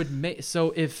 So it would make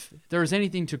so if there was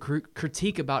anything to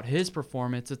critique about his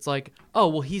performance, it's like, oh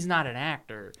well, he's not an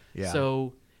actor. Yeah.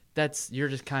 So you're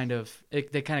just kind of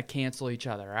they kind of cancel each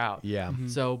other out. Yeah.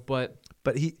 So, but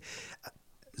he.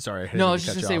 Sorry. no, I was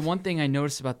just gonna say one thing I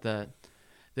noticed about the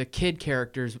kid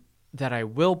characters that I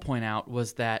will point out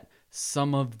was that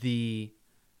some of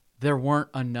there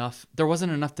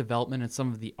wasn't enough development in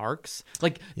some of the arcs.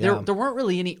 Like there weren't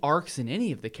really any arcs in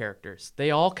any of the characters.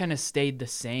 They all kind of stayed the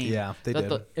same. Yeah, they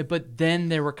did. But then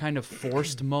there were kind of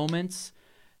forced moments,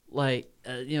 like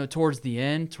towards the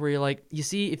end, to where you're like, you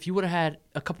see, if you would have had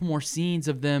a couple more scenes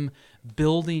of them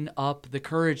building up the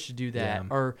courage to do that,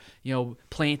 or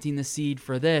planting the seed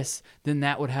for this, then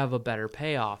that would have a better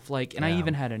payoff. Like, and I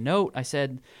even had a note. I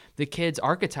said the kids'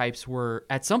 archetypes were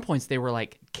at some points they were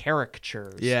like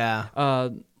caricatures. Yeah.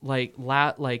 We've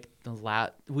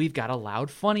got a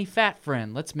loud, funny, fat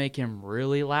friend. Let's make him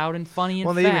really loud and funny and fat.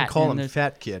 Well, they even call and him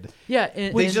Fat Kid. Yeah,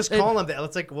 They just call him that.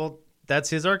 It's like, well, that's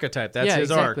his archetype. That's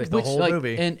his arc. The Which, whole like,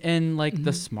 movie. And like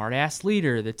the smart ass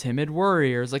leader, the timid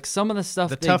warriors, like some of the stuff.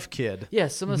 The tough kid. Yeah,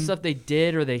 some of the stuff they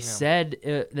did or they said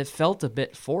that felt a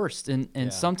bit forced,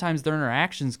 and sometimes their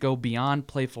interactions go beyond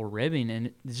playful ribbing, and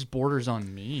it just borders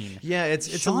on mean. Yeah, it's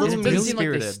a Sean little is It really doesn't seem like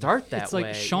they mean-spirited. start that It's way.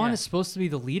 like Sean yeah. is supposed to be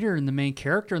the leader and the main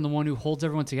character and the one who holds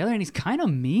everyone together, and he's kind of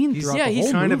mean throughout the he's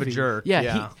whole kind of a movie. jerk.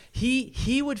 Yeah,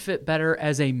 he would fit better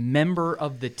as a member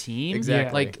of the team.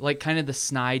 Exactly. Like kind of the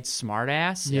snide smartass.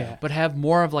 Yeah. But have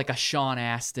more of like a Sean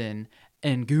Astin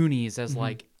and Goonies as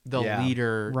like the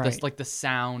leader, Right. like the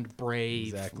sound,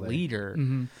 brave leader.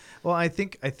 Well, I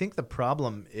think the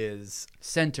problem is.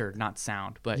 Centered, not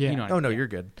sound, but Yeah. you know. Oh no, you're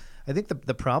good. I think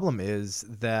the problem is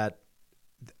that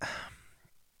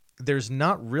there's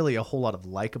not really a whole lot of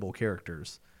likable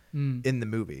characters in the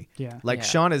movie. Yeah. Like Yeah.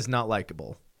 Sean is not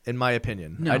likable, in my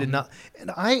opinion. No. I did not, and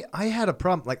I had a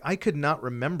problem. Like I could not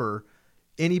remember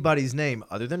anybody's name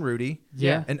other than Rudy.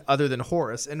 Yeah. And other than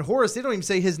Horace. And Horace, they don't even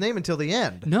say his name until the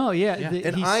end. No, yeah.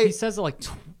 And He says it like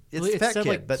It's it Fat said Kid,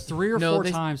 like but 3 or No, 4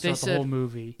 they- times they throughout the said- whole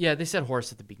movie. Yeah, they said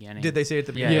horse at the beginning. Did they say it at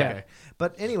the beginning? Yeah. Okay.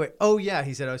 But anyway, oh yeah,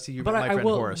 he said, "Oh, see, you're But my I friend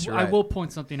will Horace." You're I right. will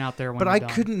point something out there when But you're I done.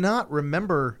 could not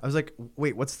remember. I was like,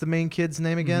 "Wait, what's the main kid's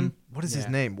name again? What is his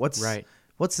Yeah. name? What's Right.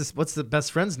 What's the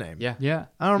best friend's name?" Yeah. Yeah.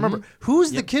 I don't remember.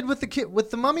 Who's the kid with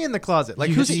the mummy in the closet? Like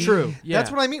who's Eugene. True. Yeah.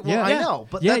 That's what I mean. Well, Yeah. I Yeah. know,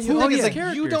 but Yeah, that's you- the oh, thing is yeah. like you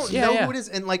Characters. don't Yeah, know yeah. who it is,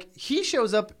 and like he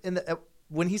shows up in the.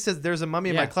 When he says there's a mummy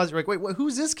in Yeah. my closet, you're like, wait,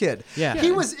 who's this kid? Yeah.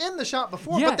 He was in the shot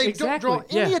before, Yeah, but they exactly. don't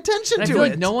draw any Yeah. attention And I to feel it.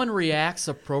 like no one reacts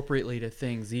appropriately to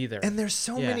things either. And there's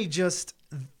so Yeah. many just.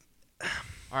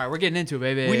 All right, we're getting into it,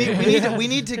 baby. We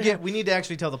need to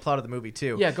actually tell the plot of the movie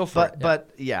too. Yeah, go for it. Yeah. But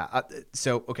yeah,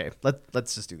 so okay,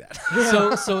 let's just do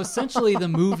that. So essentially the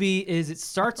movie it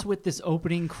starts with this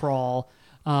opening crawl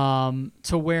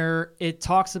to where it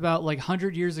talks about like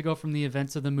 100 years ago from the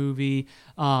events of the movie,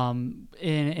 and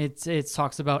it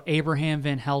talks about Abraham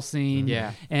Van Helsing,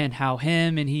 Yeah. and how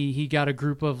him and he got a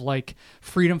group of like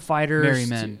freedom fighters,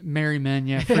 merry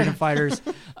men, freedom fighters,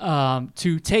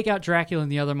 to take out Dracula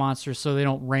and the other monsters so they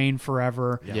don't reign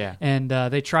forever. Yeah. And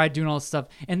they tried doing all this stuff,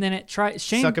 and then Shane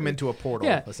Suck him into a portal.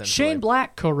 Yeah, essentially. Shane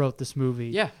Black co-wrote this movie.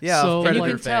 Yeah. Yeah, So And you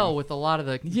Predator can tell fame. with a lot of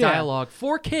the Yeah. dialogue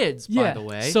for kids, by the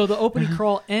way. So the opening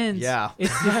crawl ends. Yeah.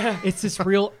 It's this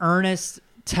real earnest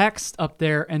text up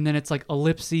there, and then it's like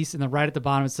ellipses, and then right at the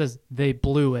bottom it says they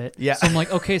blew it. Yeah. So I'm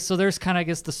like, okay, so there's kind of I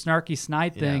guess the snarky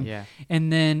snide thing. Yeah.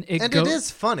 And then it And goes. it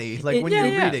is funny, like when you're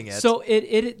reading it. So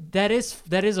that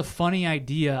is a funny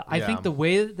idea. I Yeah. think the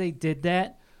way that they did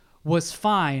that was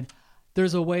fine.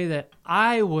 There's a way that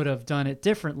I would have done it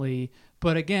differently,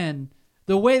 but again,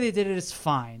 the way they did it is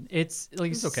fine. It's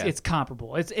like It's okay. it's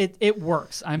comparable. It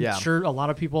works. I'm Yeah. sure a lot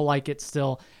of people like it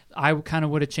still. I kind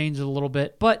of would have changed it a little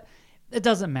bit, but it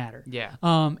doesn't matter. Yeah.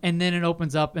 And then it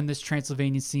opens up in this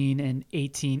Transylvania scene in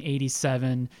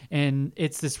 1887, and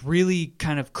it's this really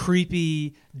kind of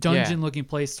creepy dungeon-looking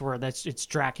place where it's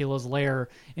Dracula's lair,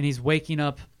 and he's waking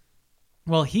up.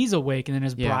 Well, he's awake, and then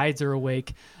his brides are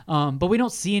awake. But we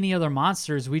don't see any other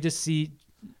monsters. We just see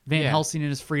Van Helsing and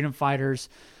his freedom fighters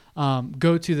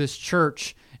go to this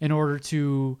church in order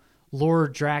to lure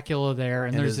Dracula there,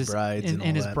 and there's his this brides and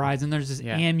all his that. brides, and there's this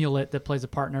amulet that plays a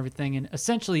part in everything. And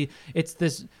essentially, it's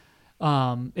this.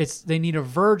 They need a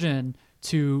virgin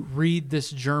to read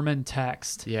this German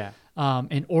text. Yeah.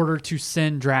 In order to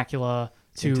send Dracula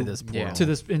Into this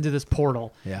portal. into this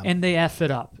portal, Yeah. and they F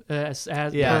it up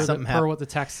per what the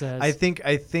text says. I think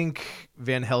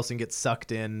Van Helsing gets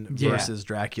sucked in versus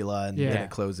Dracula, and then it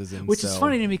closes in. Which is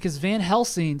funny to me because Van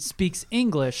Helsing speaks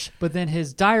English, but then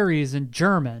his diary is in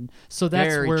German. So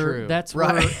that's Very where true. that's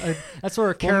Right. where that's where a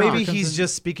well, character maybe comes he's in.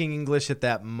 just speaking English at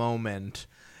that moment.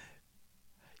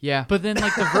 Yeah. But then,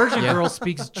 like the Virgin Girl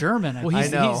speaks German. Well, I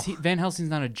know. Van Helsing's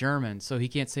not a German, so he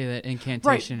can't say that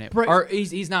incantation. Right. Or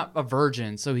he's not a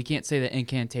virgin, so he can't say that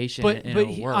incantation. But and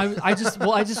it'll work. I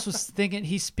just was thinking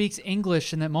he speaks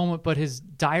English in that moment, but his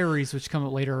diaries, which come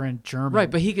up later, are in German. Right,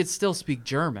 but he could still speak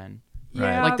German.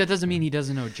 Yeah. Like that doesn't mean he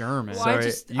doesn't know German.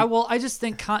 Well, I just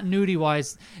think continuity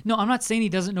wise, no, I'm not saying he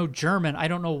doesn't know German. I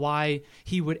don't know why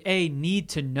he would need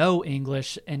to know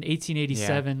English in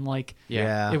 1887, like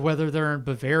whether they're in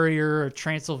Bavaria or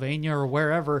Transylvania or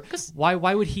wherever. Why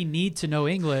would he need to know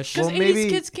English? Because maybe 80s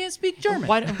kids can't speak German.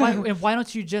 Why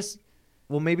don't you just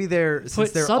Well, maybe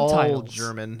since they're all subtitles.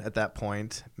 German at that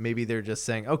point, maybe they're just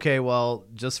saying, okay, well,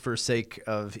 just for sake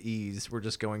of ease, we're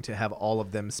just going to have all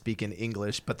of them speak in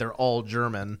English, but they're all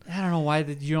German. I don't know why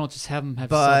you don't just have them have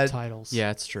But- subtitles.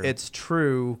 Yeah, it's true. It's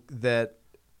true that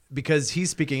because he's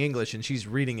speaking English and she's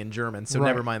reading in German, so Right.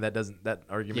 never mind that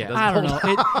argument Yeah. doesn't I don't hold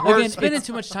know. up. We're Again, spending it's-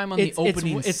 too much time on the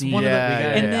opening it's scene. one of the, Yeah,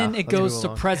 and yeah, then yeah. it Let's goes move to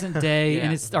along. present day, Yeah.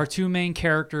 and it's our two main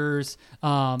characters,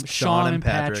 Sean and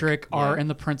Patrick, are Yeah. in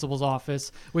the principal's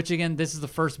office. Which again, this is the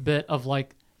first bit of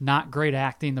like not great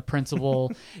acting. The principal,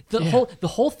 the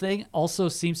whole thing also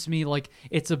seems to me like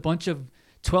it's a bunch of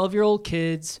 12-year-old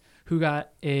kids who got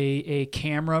a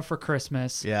camera for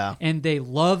Christmas. Yeah. And they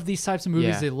love these types of movies.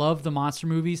 Yeah. They love the monster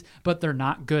movies, but they're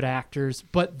not good actors,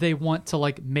 but they want to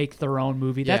like make their own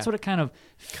movie. Yeah. That's what it kind of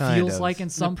Kind feels of. like in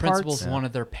some the principal's parts. one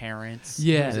of their parents.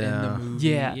 Yeah. who's in Yeah. the movie.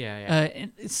 Yeah. Yeah.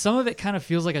 And some of it kind of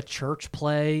feels like a church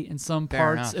play in some Fair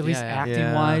parts, enough. at least Yeah, yeah.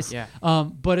 acting wise. Yeah.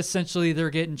 But essentially, they're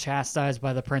getting chastised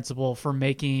by the principal for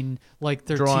making like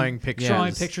their Drawing pictures.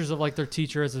 drawing pictures of like their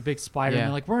teacher as a big spider. Yeah. And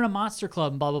they're like, we're in a monster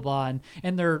club and blah blah blah.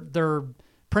 And their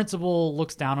principal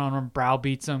looks down on them,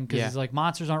 browbeats them because Yeah. he's like,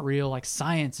 monsters aren't real, like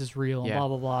science is real, and Yeah. blah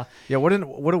blah blah. Yeah,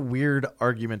 what a weird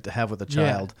argument to have with a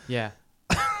child. Yeah.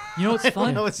 You know what's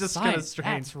fun? know, it's just kinda Science,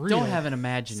 strange. that's real. Don't have an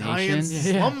imagination. Science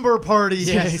Yeah. slumber party.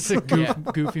 Yeah, it's a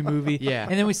goofy movie. Yeah.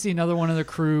 And then we see another one of the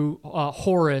crew,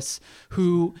 Horace,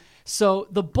 who, so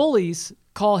the bullies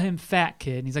call him Fat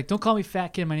Kid. And he's like, don't call me Fat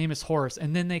Kid. My name is Horace.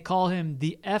 And then they call him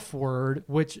the F word,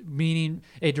 which meaning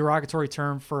a derogatory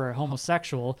term for a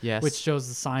homosexual, Yes. which shows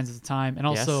the signs of the time. And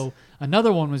Yes. also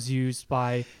another one was used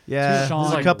by Yeah,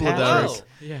 Sean there's a couple of Patrick. those.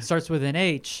 Yeah. Starts with an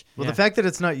H. Well, Yeah. the fact that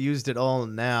it's not used at all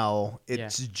now,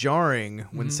 it's Yeah. jarring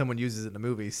when Mm-hmm. someone uses it in a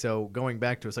movie. So going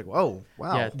back to it's like, whoa,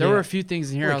 wow. Yeah, there Yeah. were a few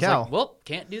things in here Holy I was cow. like, well,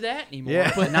 can't do that anymore.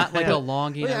 Yeah. But not like Yeah. a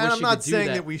longing. Well, yeah, I and wish I'm you not could do saying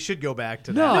that. that we should go back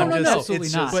to No, that. I'm no, just, no, absolutely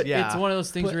it's not. just- But yeah. it's one of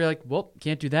those things But- where you're like, well,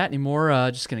 can't do that anymore.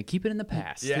 Just going to keep it in the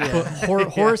past. Yeah. But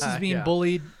Horace is being Yeah.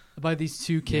 bullied by these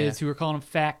two kids Yeah. who are calling him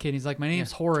Fat Kid. He's like, my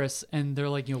name's Horace. And they're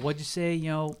like, what'd you say?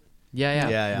 Yeah.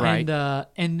 Yeah. Right.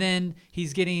 And then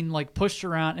he's getting like pushed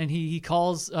around, and he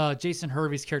calls Jason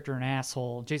Hervey's character an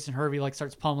asshole. Jason Hervey like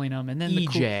starts pummeling him, and then the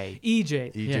EJ.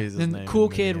 EJ, EJ is his then name the cool in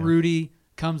the kid movie, yeah. Rudy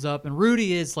comes up, and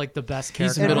Rudy is like the best He's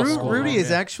character. And middle Ru- school. Rudy is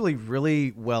Yeah. actually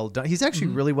really well done. He's actually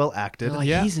really well acted. They're like,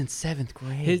 Yeah. he's in 7th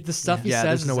grade. The stuff he Yeah,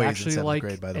 says there's no is way he's in actually 7th like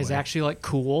grade, by the is way. actually like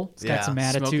cool. It's Yeah. got some Smoking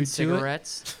attitude to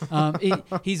cigarettes. it.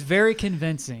 He's very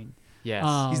convincing. Yes.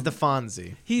 He's the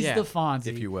Fonzie. He's Yeah. the Fonzie,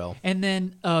 If you will. And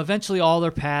then eventually all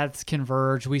their paths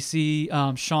converge. We see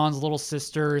Sean's little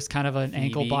sister is kind of an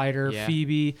ankle biter, yeah.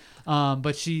 Phoebe,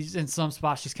 but she's in some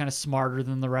spots she's kind of smarter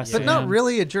than the rest But of not them.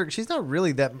 really a jerk. She's not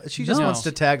really that. She just No. wants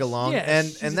to tag along, Yeah, and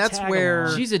she's a that's tag where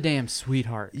along. She's a damn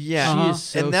sweetheart. yeah, Uh-huh. She is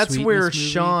so and that's sweet in where this movie.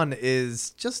 Sean is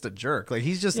just a jerk. Like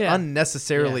he's just Yeah.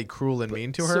 unnecessarily Yeah. cruel and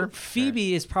mean to So her.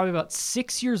 Phoebe is probably about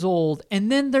 6 years old,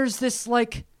 and then there's this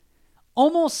like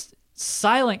almost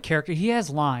silent character. He has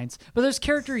lines, but there's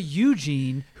character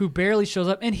Eugene who barely shows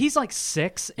up, and he's like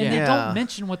 6, and they Yeah. don't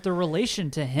mention what the relation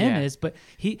to him Yeah. is. But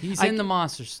He's in the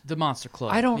monster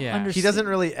club. I don't yeah. understand. He doesn't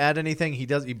really add anything. He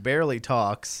barely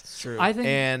talks. True. I think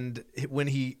And when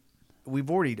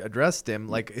we've already addressed him.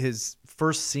 Like his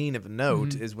first scene of note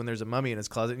Mm-hmm. is when there's a mummy in his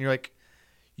closet, and you're like,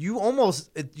 you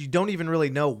don't even really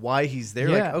know why he's there.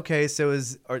 Yeah. Like, okay, so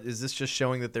is this just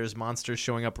showing that there's monsters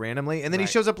showing up randomly? And then he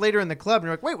Right. shows up later in the club, and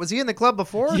you're like, wait, was he in the club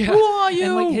before? Yeah. Who are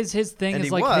you? And like his thing And is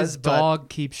he like was, his but- dog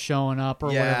keeps showing up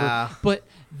or Yeah. whatever. But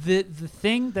the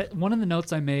thing that one of the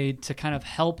notes I made to kind of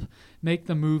help make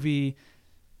the movie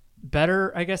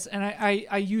better, I guess, and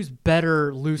I use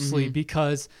better loosely Mm-hmm.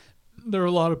 because there are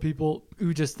a lot of people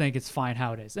who just think it's fine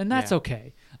how it is, and that's Yeah.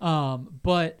 okay.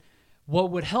 But what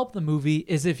would help the movie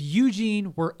is if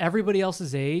Eugene were everybody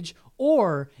else's age,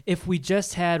 or if we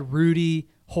just had Rudy,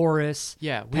 Horace,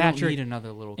 Yeah, we Patrick, don't need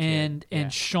another little kid.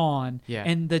 and Sean, Yeah.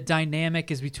 and the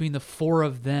dynamic is between the four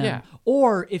of them. Yeah.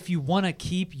 Or if you want to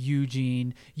keep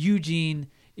Eugene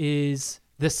is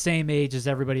the same age as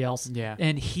everybody else, Yeah.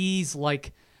 and he's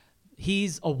a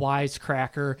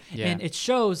wisecracker, Yeah. and it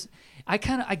shows. I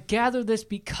gather this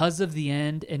because of the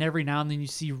end, and every now and then you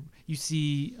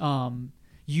see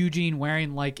Eugene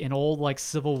wearing like an old like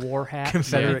Civil War hat,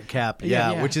 Confederate cap,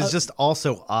 yeah, yeah. which is just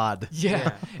also odd.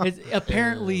 Yeah.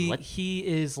 Apparently he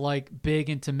is like big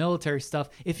into military stuff.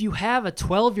 If you have a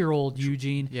 12-year-old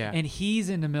Eugene Yeah. and he's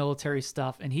into military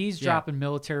stuff and he's dropping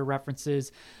military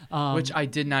references, which I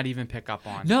did not even pick up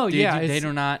on. No, yeah, they it's-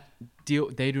 do not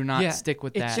They do not Yeah, stick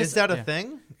with it's that. just- Is that a Yeah.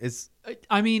 thing?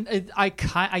 I mean, I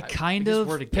kind guess of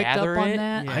we're to picked up gather on it,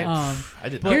 that. yeah. I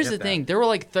did but not Here's get the that. thing: there were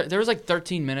like there was like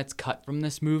 13 minutes cut from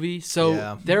this movie, so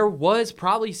Yeah. there was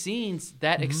probably scenes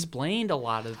that Mm-hmm. explained a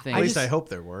lot of things. At least I hope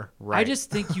there were. I just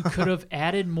think you could have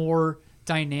added more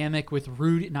dynamic with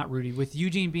with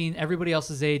Eugene being everybody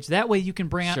else's age. That way you can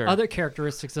bring out Sure. other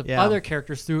characteristics of Yeah. other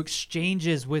characters through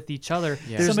exchanges with each other.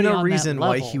 Yeah. There's Somebody no on that reason why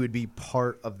level. he would be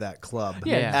part of that club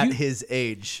Yeah, at you- his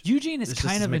age. Eugene is This just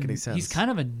kind doesn't of make any sense. he's kind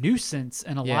of a nuisance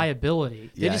and a Yeah. liability.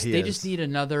 Yeah, they he just is. need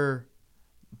another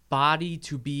body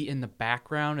to be in the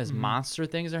background as monster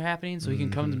things are happening, so he can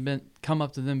come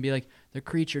up to them and be like, "The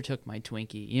creature took my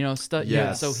Twinkie," stuff.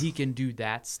 Yes. So he can do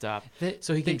that stuff.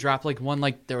 So he they- can drop like one,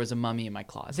 like there was a mummy in my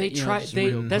closet. They you know, try. just They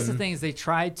real- that's the thing is they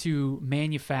tried to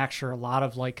manufacture a lot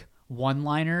of like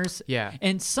one-liners. Yeah.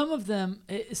 and some of them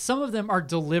are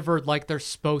delivered like they're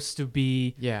supposed to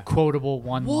be. Yeah. Quotable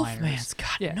one-liners. Wolfman's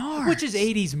got yeah, nards. which is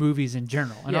 80s movies in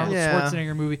general. And Yeah. Arnold Yeah.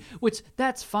 Schwarzenegger movie, which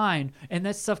that's fine, and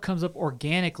that stuff comes up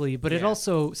organically. But it Yeah.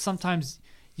 also sometimes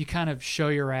you kind of show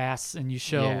your ass and you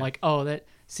show Yeah. like, oh, that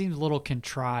seems a little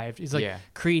contrived. He's like, Yeah.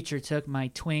 creature took my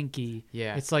Twinkie.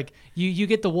 Yeah. It's like you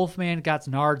get the Wolfman got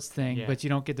Nards thing, Yeah. but you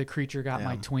don't get the creature got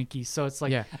my Twinkie. So it's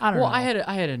like, Yeah, I don't know. I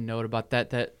had a note about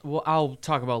that well I'll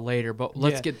talk about later, but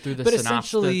let's Yeah. get through the But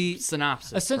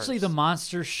synopsis. Essentially, the first.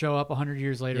 monsters show up 100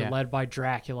 years later, Yeah. led by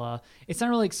Dracula. It's not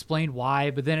really explained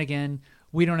why, but then again,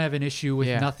 we don't have an issue with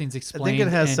Yeah. nothing's I explained. think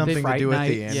it has in something to Fright do with Night.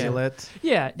 the amulet.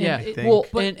 Yeah, Yeah. and think. Well,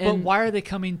 but and why are they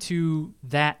coming to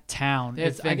that town?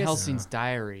 it's I Van guess- Helsing's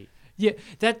diary. Yeah,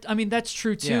 that's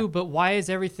true too. Yeah. But why is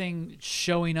everything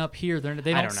showing up here? They I don't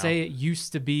don't know. say it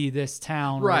used to be this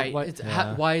town, or Right. what- It's,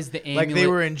 why is the amulet Like they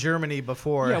were in Germany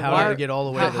before. Yeah, how why- did it get all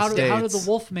the way how, to the how, States? did, how did the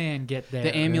Wolfman get there?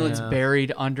 the amulet's Yeah.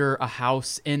 buried under a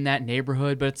house in that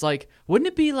neighborhood? But it's like, wouldn't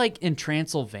it be like in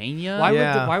Transylvania?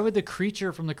 Why would the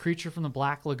creature from the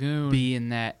Black Lagoon be in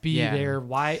that? be yeah. there?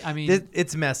 Why? I mean,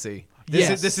 It's messy. This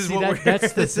Yes. is See, what that- we're.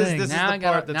 that's the this thing. Is, this Now is I the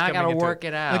gotta part that's now I coming gotta into work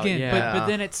it out. again, yeah. but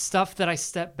then it's stuff that I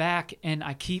step back and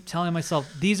I keep telling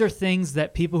myself these are things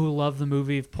that people who love the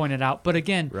movie have pointed out. But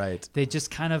again, Right. they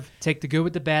just kind of take the good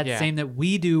with the bad, Yeah. same that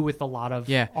we do with a lot of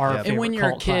Yeah. our Yeah. favorite And when you're a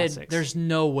cult kid, classics. there's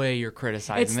no way you're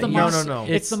criticizing it's that. the You- monster, no.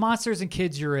 It's the monsters and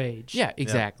kids your age. Yeah,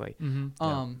 exactly.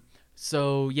 Mm-hmm.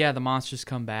 So yeah, the monsters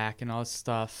come back and all this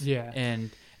stuff. Yeah.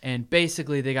 And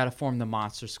basically they got to form the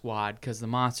monster squad because the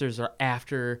monsters are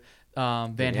after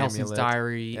Van Helsing's amulet,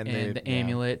 diary and and, they- the yeah.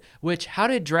 amulet. Which how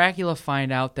did Dracula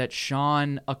find out that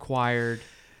Sean acquired?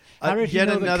 How did he yet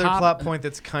know the another cop- plot point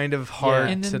that's kind of hard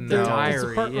And to then know. there's the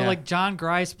Diary, part where yeah. like John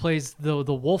Grice plays the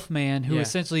Wolfman, who Yeah.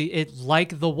 essentially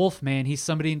like the Wolfman. He's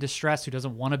somebody in distress who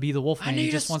doesn't want to be the Wolfman. He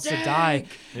need just a wants to die.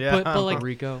 Yeah. But like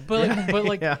Rico. but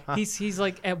like Yeah. he's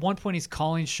like at one point he's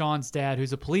calling Sean's dad,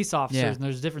 who's a police officer, Yeah. and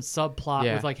there's a different subplot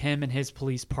Yeah. with like him and his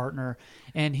police partner,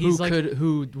 and he's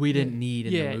who we didn't need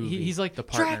in yeah, the movie. he's like the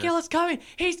partner. Dracula's coming.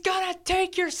 He's gonna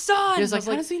take your son. He's I like, was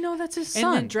how does he know that's his And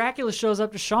son? then Dracula shows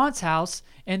up to Sean's house,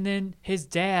 and then his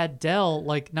dad, Dell,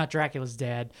 like not Dracula's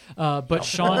dad, but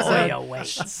Sean's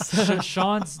dad.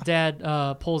 Sean's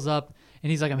dad pulls up,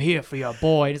 and he's like, "I'm here for your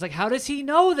boy." And he's like, "How does he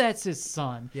know that's his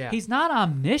son? Yeah. He's not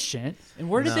omniscient." And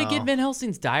where did they get No. Van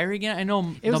Helsing's diary again? I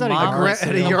know It was the at a mom, yard sale.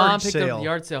 At a the yard mom picked up sale. the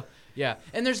yard sale. Yeah,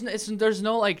 and there's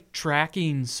no like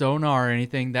tracking sonar or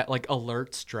anything that like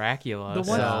alerts Dracula.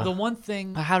 The one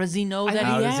thing. How does he know that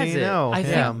How he does has he it? know? I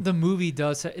Yeah. think the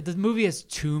movie has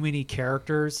too many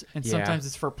characters, and Yeah. sometimes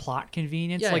it's for plot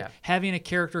convenience. Yeah, like yeah. having a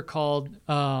character called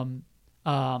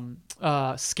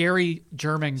Scary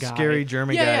German Guy. Scary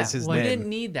German Yeah, guy yeah. is his we name. didn't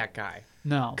need that guy.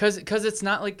 No. Because it's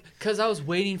not like, because I was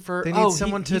waiting for, They need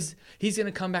someone to- he's going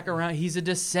to come back around. He's a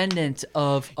descendant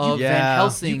of Yeah. Van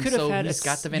Helsing. You could have so had he's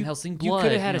got the Van Helsing blood. You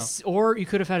could have had you know. or you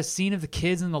could have had a scene of the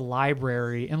kids in the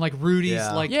library, and like Rudy's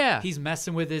Yeah. like Yeah. he's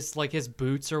messing with his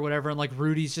boots or whatever, and like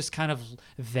Rudy's just kind of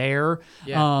there.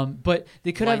 Yeah. But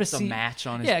they could have a Lights a scene. match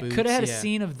on his could have had a boots, yeah.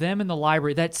 scene of them in the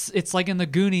library. It's like in the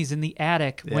Goonies in the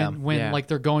attic when Yeah. like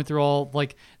they're going through all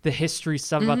like the history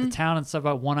stuff about the town and stuff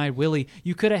about One-Eyed Willie.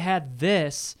 You could have had this.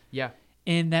 Yeah.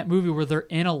 In that movie where they're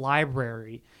in a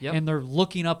library and they're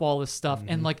looking up all this stuff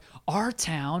and like our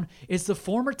town is the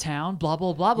former town, blah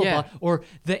blah blah blah Yeah. blah, or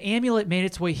the amulet made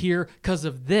its way here because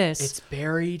of this. It's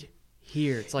buried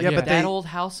here. It's like Yeah, but that they- old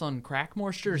house on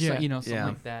Crackmore Street, or Yeah. something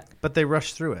like that. But they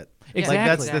rush through it. Exactly. Like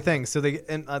that's the thing. So they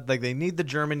they need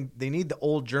the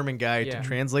old German guy Yeah. to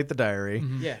translate the diary,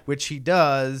 Yeah. which he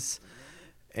does,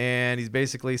 and he's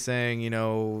basically saying,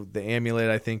 the amulet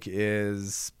I think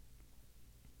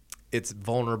it's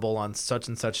vulnerable on such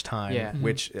and such time, Yeah.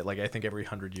 which like I think every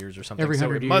 100 years or something. Every so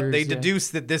 100 they years, yeah. deduce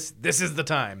that this is the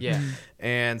time. Yeah.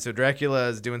 And so Dracula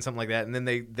is doing something like that, and then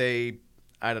they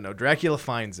I don't know. Dracula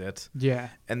finds it. Yeah.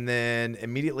 And then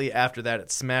immediately after that, it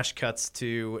doesn't smash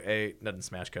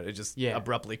cut. It just Yeah.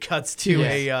 abruptly cuts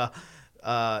to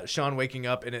Sean waking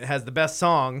up, and it has the best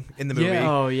song in the movie. Yeah.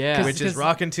 Oh, yeah. Which is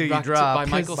Rockin' Till You Rock to- Drop by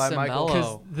Michael by Michael.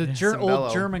 Sembello. Because the Sembello.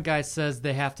 old German guy says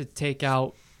they have to take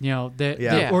out,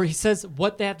 Yeah. or he says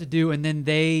what they have to do, and then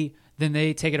they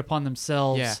take it upon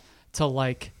themselves Yeah. to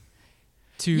like.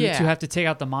 To Yeah. have to take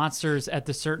out the monsters at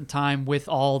the certain time with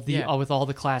all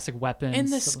the classic weapons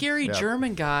And the scary Yeah.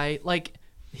 German guy, like,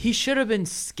 he should have been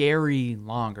scary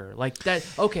longer. Like that.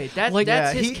 Okay,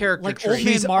 that's his character like trait. Old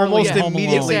Man He's Marley almost at Home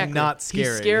immediately Alone. not scary.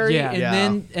 He's scary,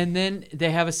 Yeah. and then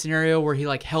they have a scenario where he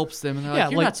like helps them, and they're Yeah,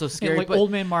 like, "You're like- not so scary." like but, Old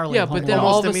Man Marley Yeah, at but Home then Alone.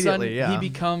 all of a Almost sudden immediately, yeah. he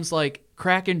becomes like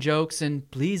cracking jokes and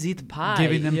please eat the pie,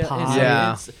 Giving them pie. and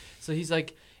so Yeah. so he's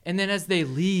like, and then as they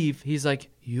leave, he's like,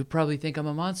 "You probably think I'm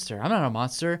a monster. I'm not a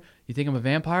monster. You think I'm a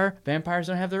vampire? Vampires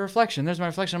don't have their reflection. There's my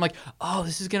reflection." I'm like, "Oh,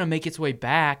 this is gonna make its way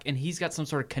back," and he's got some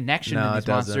sort of connection No, to it these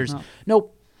doesn't. monsters. No.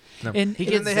 Nope. And He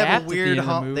And gets then they have zapped a at the weird end of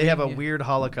the movie. they have a Yeah. weird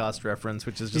Holocaust reference,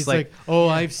 which is just He's like, "Oh,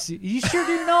 I've seen. You sure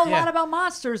do know a Yeah. lot about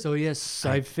monsters. Oh yes,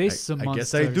 I've faced some I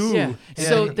monsters. guess I do. Yeah. And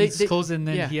So then they he's close, and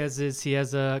then yeah. he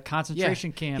has a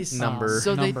concentration camp He's- Number.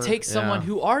 So number. they take someone Yeah.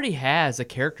 who already has a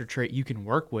character trait you can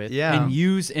work with Yeah. and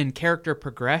use in character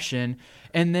progression,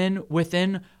 and then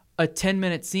within a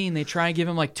 10-minute scene they try and give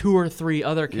him like 2 or 3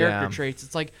 other character Yeah. traits.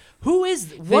 It's like, what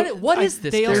is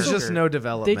this they character? There's just no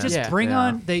development. They just Yeah. bring Yeah.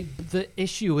 on the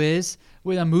issue is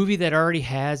with a movie that already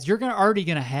has you're already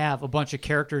gonna have a bunch of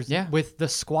characters Yeah. with the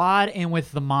squad and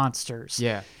with the monsters.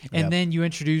 Yeah. And Yep. then you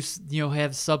introduce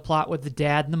have subplot with the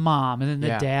dad and the mom, and then the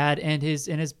Yeah. dad and his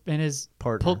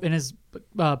Partner.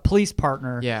 police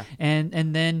partner. Yeah. And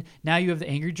then now you have the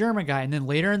angry German guy, and then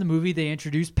later in the movie they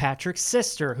introduce Patrick's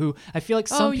sister, who I feel like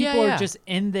some Oh, yeah, people yeah. are just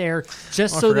in there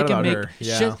just Oh, I so they forgot can about make her.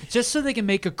 Yeah. just so they can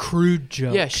make a crude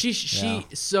joke. Yeah, she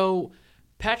so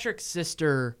Patrick's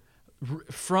sister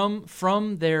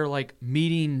from their like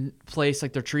meeting place,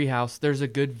 like their treehouse, there's a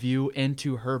good view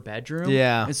into her bedroom.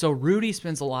 Yeah. And so Rudy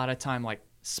spends a lot of time like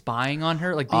spying on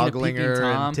her, like being ogling a peeping her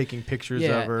Tom. and taking pictures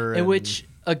Yeah, of her. and which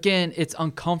again, it's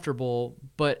uncomfortable,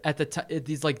 but at the time,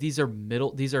 these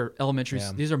are elementary,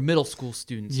 Yeah. these are middle school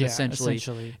students Yeah, essentially.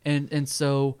 essentially. And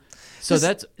so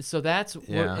that's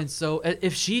Yeah. and so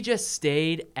if she just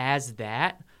stayed as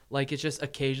that, like it's just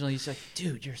occasionally she's like,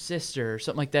 dude, your sister or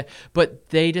something like that, but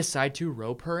they decide to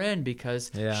rope her in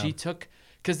because Yeah.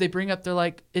 because they bring up, they're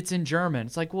like, it's in German.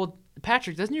 It's like, well,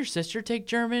 Patrick, doesn't your sister take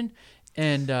German?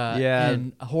 And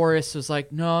and Horace was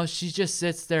like, no, she just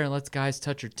sits there and lets guys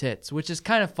touch her tits, which is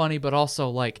kind of funny, but also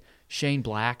like Shane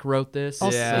Black wrote this.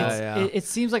 Also, Yeah. It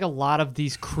seems like a lot of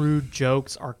these crude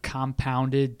jokes are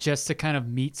compounded just to kind of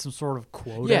meet some sort of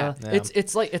quota. Yeah, Yeah.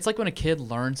 it's like when a kid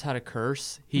learns how to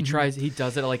curse, he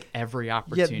does it at like every yeah,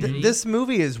 opportunity. this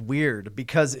movie is weird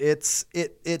because it's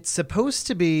supposed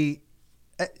to be.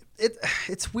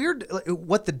 It's weird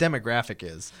what the demographic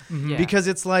is Yeah. because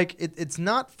it's like it's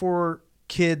not for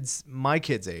kids my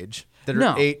kids' age that are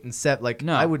No. 8 and 7. Like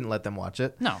No. I wouldn't let them watch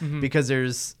it. No. Because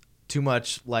there's too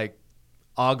much like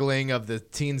ogling of the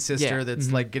teen sister Yeah.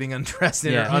 that's like getting undressed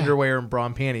in Yeah. her underwear and bra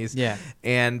and panties. Yeah.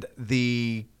 And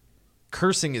the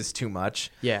cursing is too much.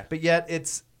 Yeah. But yet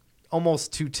it's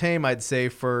almost too tame, I'd say,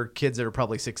 for kids that are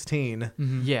probably 16.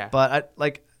 Yeah, But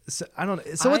I don't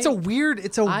know. So it's a weird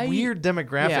weird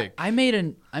demographic. Yeah, I made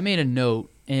a note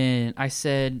and I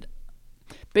said,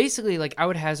 basically, like I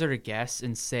would hazard a guess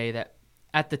and say that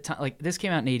at the time, like this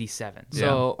came out in '87,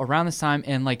 so around this time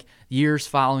and like years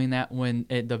following that, when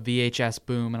the VHS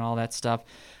boom and all that stuff,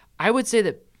 I would say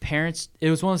that parents, it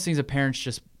was one of those things that parents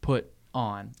just put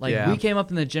on. Like Yeah. we came up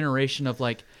in the generation of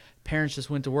like parents just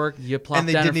went to work, you And plopped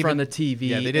they down in didn't front even- of the TV,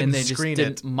 yeah, they didn't and they just screen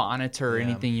didn't it. monitor Yeah.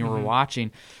 anything you were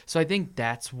watching. So I think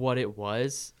that's what it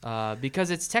was, because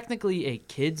it's technically a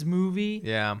kids movie,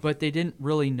 Yeah. but they didn't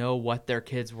really know what their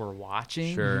kids were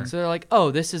watching. Sure. So they're like, oh,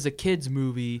 this is a kids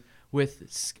movie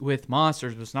with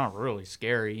monsters, but it's not really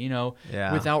scary, you know,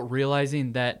 Yeah. without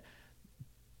realizing that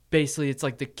basically it's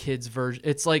like the kids version.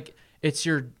 It's like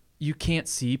you can't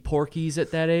see Porky's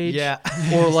at that age, Yeah.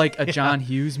 or like a John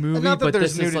Hughes movie. Not that but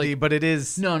there's this is nudity, like, but it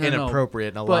is no,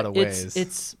 inappropriate in a But lot of ways.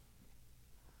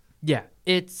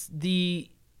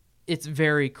 It's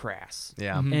very crass.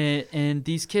 Yeah. And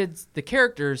these kids, the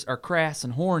characters are crass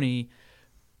and horny,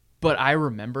 but I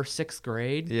remember 6th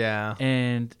grade. Yeah.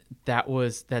 And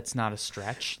that's not a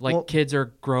stretch. Like Well- kids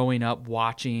are growing up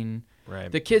watching.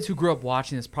 Right. The kids who grew up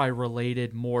watching this probably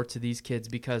related more to these kids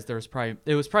because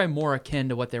it was probably more akin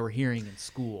to what they were hearing in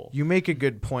school. You make a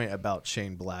good point about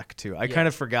Shane Black too. I kind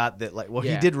of forgot that, like, well, he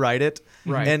Yeah. did write it,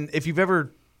 Right. And if you've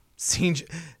ever seen,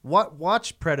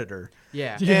 watch Predator,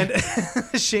 Yeah. and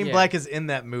Shane Yeah. Black is in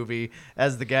that movie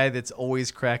as the guy that's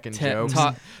always cracking jokes.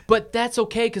 But that's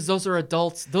okay because those are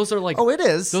adults. Those are like Oh, it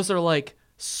is. Those are like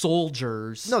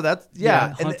soldiers. No, that's Yeah,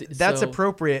 and hunted- that's so-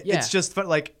 appropriate. yeah. It's just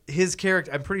like his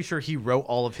character. I'm pretty sure he wrote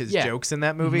all of his Yeah. jokes in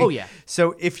that movie. Oh, yeah.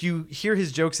 So if you hear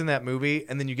his jokes in that movie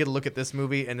and then you get a look at this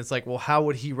movie and it's like, well, how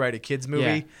would he write a kids movie?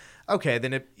 Yeah. Okay,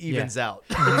 then it evens out.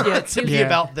 Yeah, it to seems be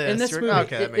about this. in this You're- movie.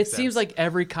 okay, that it makes seems sense. like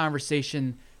every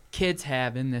conversation kids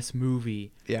have in this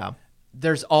movie. Yeah.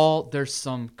 There's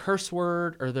some curse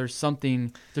word or there's some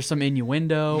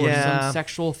innuendo or Yeah. some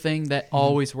sexual thing that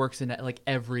always works in like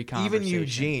every conversation. Even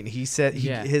Eugene, he said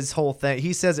Yeah. his whole thing.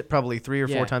 He says it probably 3 or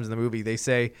 4 Yeah. times in the movie.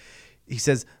 He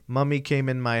says, "Mummy came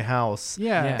in my house."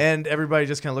 Yeah. Yeah. And everybody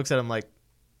just kind of looks at him like,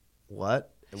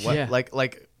 "What? What? Yeah. Like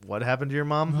what happened to your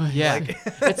mom?" Yeah, Like,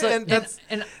 it's like, and that's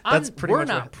that's pretty we're much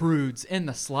not what- prudes in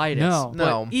the slightest. No. but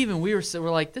No. even we're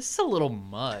like, this is a little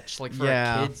much, like for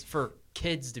Yeah.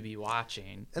 kids to be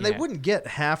watching, and Yeah. they wouldn't get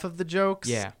half of the jokes.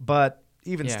 Yeah. But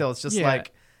even Yeah. still, it's just Yeah.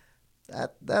 like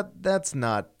that's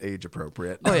not age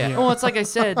appropriate. Oh yeah. Yeah. Well, it's like I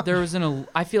said,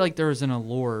 I feel like there was an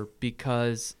allure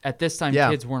because at this time Yeah.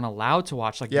 kids weren't allowed to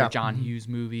watch like Yeah. the John Hughes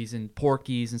movies and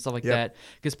Porky's and stuff like Yep. that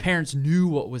because parents knew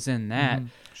what was in that.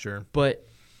 Sure. But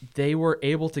they were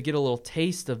able to get a little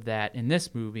taste of that in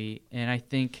this movie, and I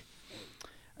think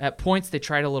at points they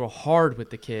tried a little hard with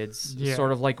the kids, Yeah.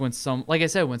 sort of like when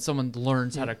someone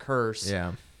learns how to curse.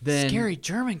 Yeah. Then Scary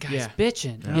German guys Yeah.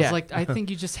 bitching. And I Yeah. was like, I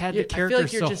think you just had Yeah, the I feel character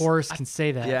like you're so just- Horace I- can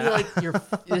say that. I feel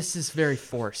like this is very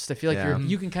forced. I feel like Yeah.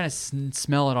 you can kind of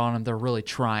smell it on them. They're really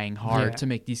trying hard Yeah. to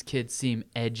make these kids seem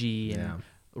edgy and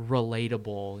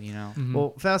relatable, you know.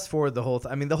 Well, fast forward the whole.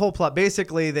 I mean, the whole plot.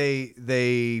 Basically,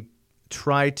 they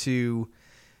try to.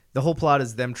 The whole plot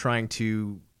is them trying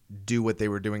to do what they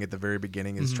were doing at the very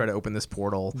beginning, is try to open this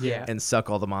portal Yeah. and suck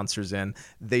all the monsters in.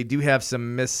 They do have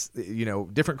some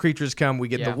different creatures come. We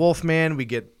get the Yeah. Wolfman, we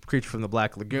get creature from the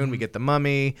Black Lagoon, we get the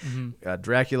Mummy,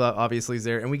 Dracula obviously is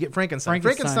there, and we get Frankenstein.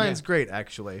 Frankenstein, Frankenstein's great,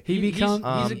 actually. He becomes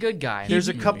he's a good guy. There's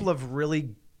a He's- couple of really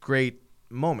great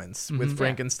moments with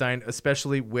Frankenstein,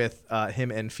 especially with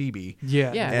him and Phoebe.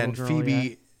 yeah, Yeah. the And little girl, Phoebe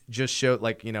yeah. just showed,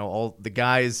 like, all the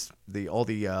guys, the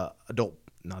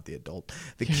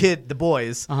kid, the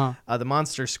boys, the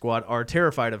Monster Squad are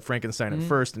terrified of Frankenstein at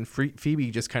first, and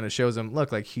Phoebe just kind of shows them,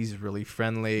 look, like, he's really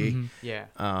friendly. Yeah.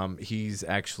 He's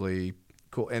actually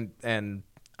cool, and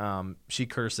she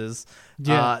curses,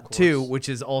 Yeah, of too, which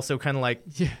is also kind of like,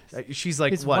 Yeah. she's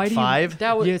like, It's why what, do you- 5?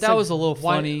 That was Yeah, it's that like, was a little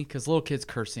why- funny because little kids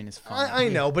cursing is fun. I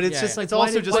know, but it's Yeah, just yeah. it's Like,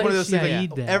 also why just did one of those she things.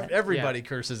 need Like, that? everybody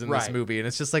curses in this Right. movie, and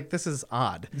it's just like, this is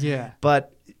odd. Yeah.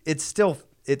 But it's still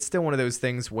one of those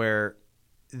things where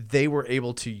they were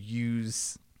able to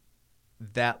use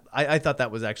that. I thought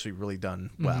that was actually really done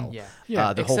well. Yeah.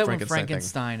 Yeah. The whole Except when Frankenstein thing.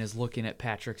 Frankenstein is looking at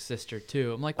Patrick's sister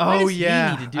too. I'm like, Oh, why does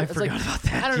yeah. he need to do? I It's forgot like, about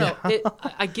that, I don't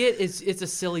know. I get it's a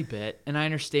silly bit, and I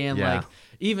understand. Yeah. Like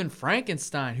even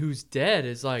Frankenstein, who's dead,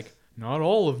 is like, not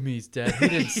all of me's dead. He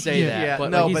didn't say that,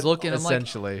 but like, he's looking. I'm like,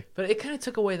 essentially. but it kind of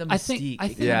took away the mystique. I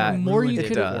think Yeah, more you it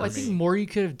could does. I think more you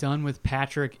could have done with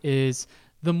Patrick is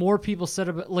the more people said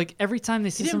about, like, every time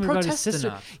they say didn't something about his protest sister.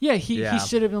 enough. Yeah, he Yeah.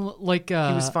 should have been like he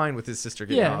was fine with his sister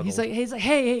getting Yeah, ogled. he's like,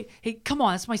 hey, come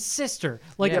on, that's my sister.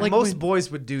 Like, Yeah. like most when,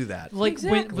 boys would do that. like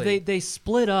Exactly. when they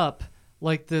split up,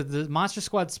 like the Monster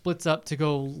Squad splits up to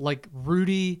go, like,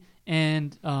 Rudy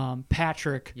and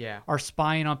Patrick Yeah. are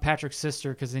spying on Patrick's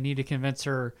sister because they need to convince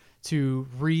her to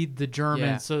read the German,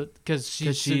 Yeah. so because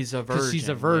she's she's a She's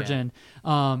a virgin,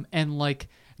 virgin, and like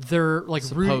they're like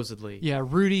supposedly.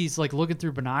 Rudy's like looking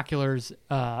through binoculars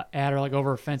at her like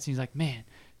over a fence, and he's like, man,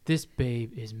 this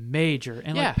babe is major.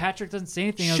 And like Patrick doesn't say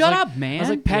anything. Shut up, man. I was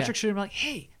like, Patrick should have been like,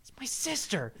 hey, it's my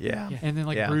sister. Yeah. And then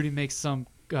like Rudy makes some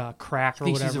crack or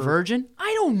Think whatever. she's a virgin?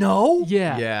 I don't know.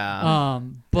 Yeah.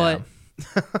 But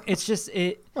it's just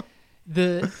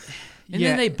And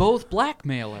then they both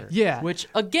blackmail her. Yeah. Which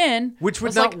again, Which would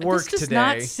was not like, work this does today.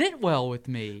 not sit well with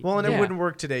me. Well, and Yeah. it wouldn't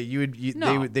work today.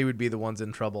 No. They would be the ones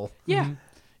in trouble. Yeah.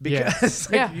 Because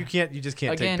Yeah. you just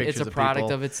can't Again, take pictures it's a of product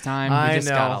people. of its time. I We just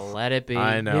know. gotta let it be.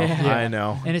 I know. Yeah. I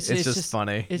know. And it's just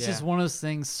funny. It's just Yeah. one of those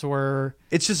things where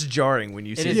It's just jarring when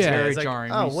you see is it today. very It's like,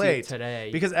 jarring oh when you see it wait, today.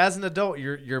 because as an adult,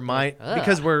 your mind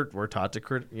because we're taught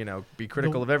to be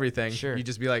critical of everything. Sure. You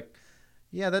just be like,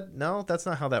 yeah, that's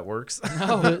not how that works.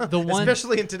 the one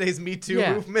Especially in today's Me Too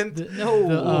Yeah. movement.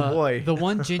 the, boy. the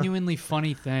one genuinely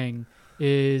funny thing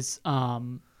is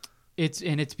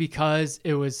it's because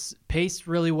it was paced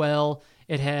really well.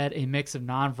 It had a mix of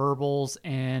nonverbals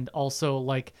and also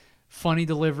like funny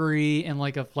delivery and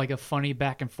like a funny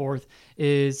back and forth.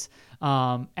 Is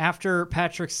after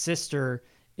Patrick's sister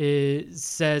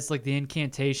says like the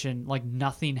incantation, like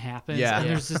nothing happens. Yeah. And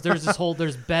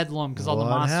there's bedlam because all the What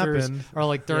monsters happened? are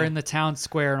like they're in the town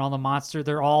square and all the monsters,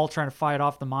 they're all trying to fight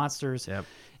off the monsters. Yep.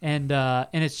 And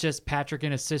it's just Patrick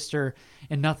and his sister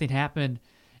and nothing happened.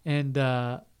 And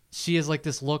she has like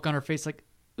this look on her face like,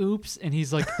 oops. And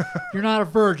he's like, you're not a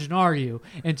virgin, are you?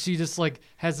 And she just like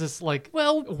has this like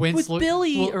with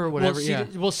Billy or whatever,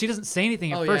 she doesn't say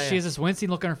anything at Oh, first. yeah, She yeah. has this wincing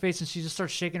look on her face and she just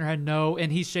starts shaking her head no.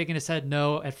 And he's shaking his head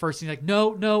no at first. He's like, no,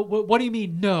 what do you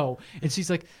mean no? And she's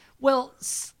like, well,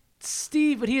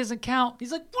 Steve, but he doesn't count.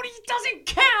 He's like, what? He doesn't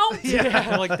count.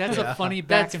 Yeah, like that's a funny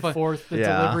back and forth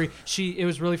delivery. It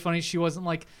was really funny. She wasn't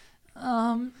like,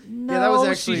 no. Yeah, that was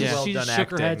actually she, well she done just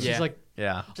shook her head. acting. She's like,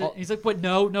 Yeah. he's like, what?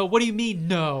 No. What do you mean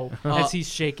no? As he's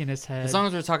shaking his head. As long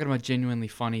as we're talking about genuinely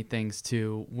funny things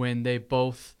too, when they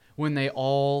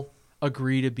all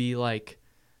agree to be like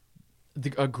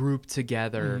a group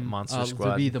together, Monster to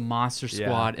Squad. be the Monster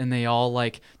Squad, and they all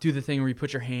like do the thing where you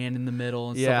put your hand in the middle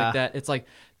and stuff Yeah. like that. It's like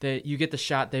you get the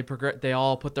shot. They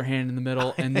all put their hand in the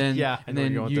middle, and then Yeah, I and know where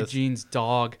then you're going with this. Eugene's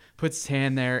dog puts his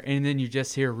hand there, and then you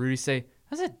just hear Rudy say,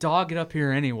 "How's that dog get up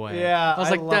here anyway?" Yeah, I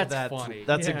was like, love "That's that. funny."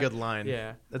 That's Yeah. a good line.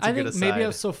 Yeah. That's a I good think aside. maybe I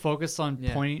was so focused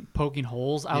on poking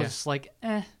holes. I was Yeah. just like,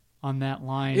 on that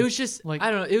line. It was just like,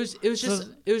 I don't know.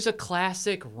 It was a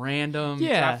classic random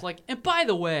draft. Like, and by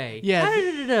the way, Yeah.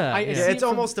 da-da-da-da. I- Yeah, see it's it from-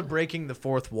 almost a breaking the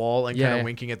fourth wall and Yeah. kind of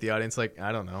winking at the audience like,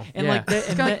 I don't know. and Yeah. like that,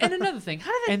 and, and another thing,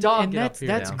 how did that dog get that's up here?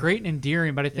 that's great and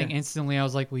endearing. But I think instantly I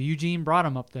was like, well, Eugene brought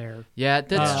him up there. Yeah,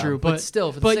 that's true. But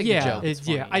still, for the sake of joke, it's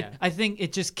funny, I think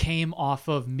it just came off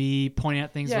of me pointing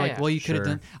out things Yeah, like, yeah. well, you could have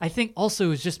Sure. done. I think also it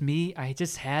was just me. I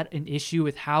just had an issue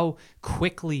with how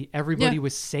quickly everybody Yeah.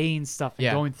 was saying stuff and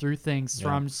Yeah. going through things. So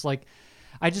I'm just like,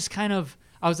 I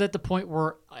was at the point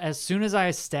where as soon as I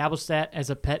established that as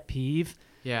a pet peeve,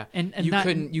 Yeah, and you not-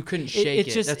 couldn't shake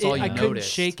it. just That's all you I noticed. couldn't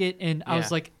shake it, and I was Yeah.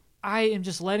 like, I am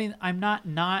just letting. I'm not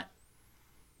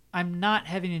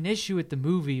having an issue with the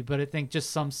movie, but I think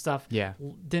just some stuff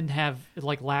didn't have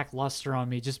like lackluster on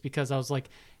me, just because I was like,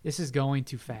 this is going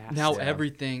too fast. Now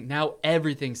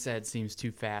everything said seems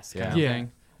too fast. Kind of yeah,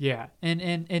 thing. yeah,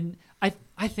 and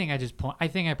I think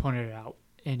I pointed it out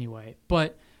anyway,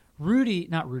 but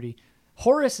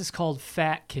Horace is called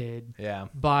Fat Kid Yeah.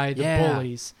 by the Yeah.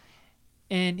 bullies.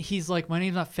 And he's like, my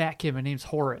name's not Fat Kid, my name's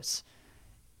Horace.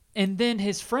 And then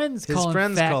his friends call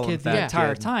him Fat Kid the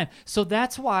entire time. So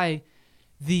that's why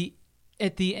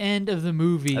at the end of the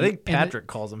movie, I think Patrick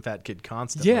calls him Fat Kid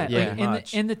constantly. yeah, pretty like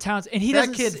much. in the towns, and he That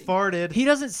doesn't kid farted. He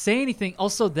doesn't say anything.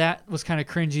 Also, that was kind of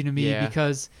cringy to me Yeah.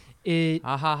 because it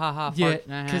Ha ha ha ha. yeah,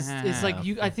 fart. because it's like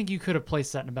I think you could have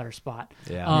placed that in a better spot.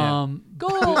 Yeah.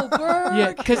 Goldberg.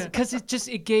 Yeah, because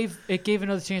it gave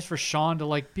another chance for Sean to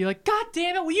like be like, God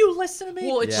damn it, will you listen to me?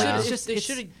 Well, it Yeah. should have. They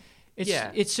should have.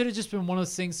 It should have just been one of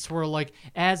those things where like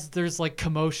as there's like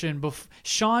commotion,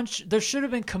 Sean there should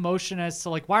have been commotion as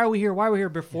to like why are we here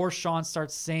before Sean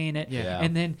starts saying it, Yeah.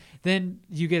 and then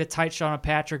you get a tight shot on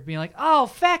Patrick being like, oh,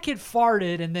 Fat Kid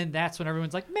farted, and then that's when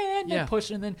everyone's like, man, they're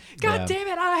pushing, and then God damn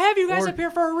it, I have you guys up here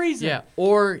for a reason. Yeah,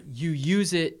 or you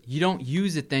use it. You don't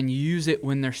use it then. You use it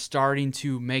when they're starting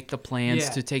to make the plans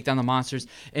to take down the monsters,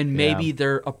 and maybe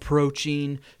they're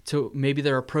approaching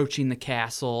the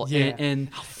castle, and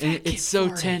it's so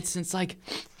tense. And it's like,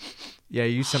 Yeah,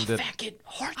 you use something to Fat Kid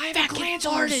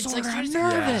farted. It's like I'm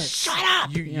nervous. Shut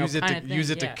up. use it kinda to thing, use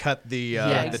it yeah. to cut the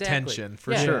Exactly. tension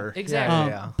for Yeah, sure.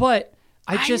 exactly. Yeah. But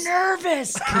I'm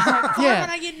nervous. Why would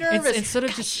I get nervous? Instead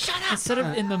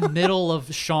of in the middle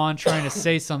of Sean trying to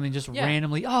say something, just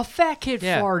randomly, oh, fat kid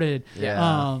farted.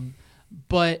 Yeah.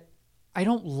 But I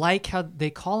don't like how they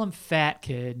call him fat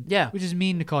kid. Yeah. Which is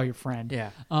mean to call your friend.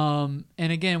 Yeah. And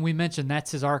again, we mentioned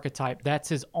that's his archetype. That's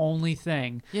his only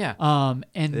thing. Yeah.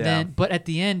 But at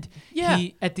the end, Yeah.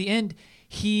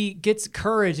 he gets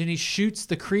courage and he shoots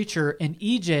the creature, and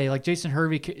EJ, like Jason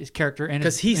Hervey's character, and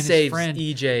Because he his saves friend,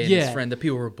 EJ and his friend, the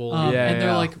people who were bullied. and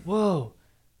they're like, "Whoa,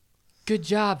 good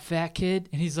job, fat kid."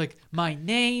 And he's like, "My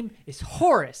name is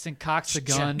Horace," and cocks the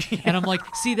gun. And I'm like,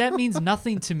 "See, that means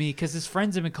nothing to me because his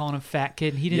friends have been calling him fat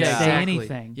kid, and he didn't say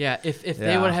anything." Yeah, if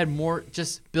they would have had more,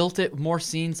 just built it more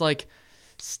scenes like,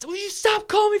 will you stop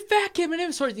calling me fat kid? My name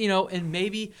is Horace, and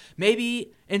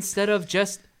maybe instead of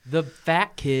just the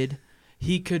fat kid,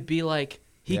 he could be like,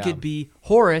 could be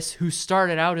Horace, who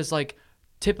started out as like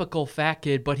typical fat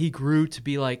kid, but he grew to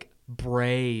be like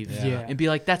brave and be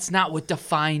like, that's not what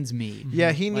defines me.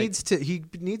 Yeah, he needs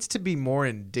to be more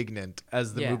indignant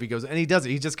as the movie goes, and he does it.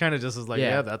 He just kind of just is like,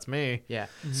 yeah, that's me. Yeah.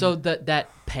 So that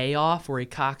payoff where he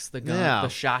cocks the gun, the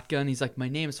shotgun, he's like, my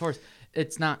name is Horace.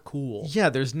 It's not cool. Yeah,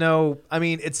 there's no. I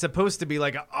mean, it's supposed to be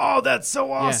like, oh, that's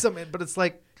so awesome, but it's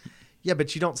like, yeah,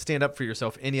 but you don't stand up for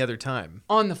yourself any other time.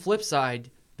 On the flip side,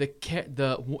 the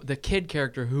kid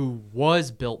character who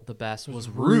was built the best was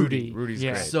Rudy. Rudy's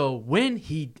great. So when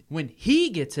he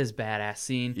gets his badass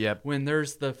scene, Yep. when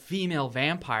there's the female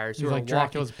vampires who He's are like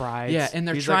Dracula's brides. yeah, and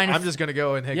they're He's trying like, to I'm just gonna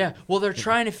go and well, they're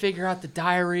trying to figure out the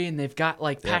diary, and they've got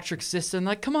like Patrick's sister, and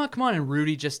like, come on, and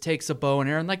Rudy just takes a bow and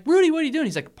arrow, and like, Rudy, what are you doing?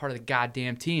 He's like, part of the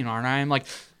goddamn team, aren't I? I'm like,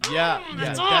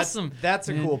 that's awesome. That's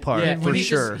a cool part Yeah, for when he's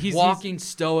sure. He's walking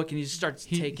stoic, and he just starts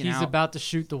taking he's out. about to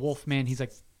shoot the Wolfman. He's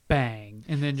like, bang,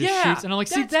 and then just Yeah, shoots. And I'm like,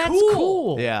 see, that's that's cool.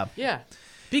 cool. Yeah. Yeah.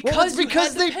 Well,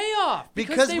 Because they payoff.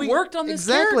 Because they worked on this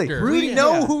character. We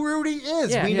know who Rudy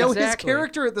is. Yeah, we know exactly. his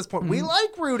character at this point. We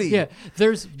like Rudy. Yeah,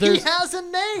 there's he has a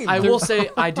name. I will say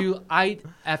I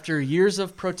after years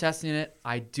of protesting it,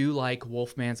 I do like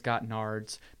Wolfman's Got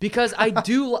Nards because I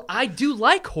do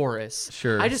like Horace.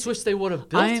 Sure. I just wish they would have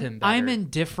built him better. I'm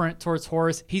indifferent towards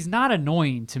Horace. He's not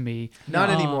annoying to me. Not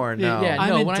anymore. No. Yeah, I'm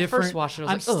no. When I indifferent. first watched it,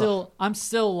 I was like, I'm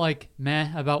still like meh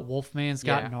about Wolfman's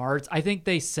Got Yeah. Nards. I think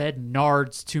they said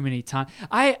Nards too many times.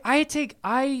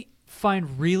 I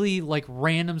find really like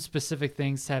random specific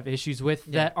things to have issues with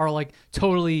that are like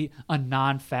totally a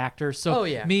non-factor. So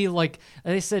me, like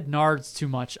they said Nards too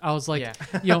much. I was like,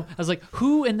 I was like,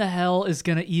 who in the hell is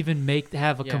gonna even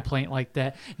have a complaint like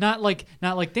that? Not like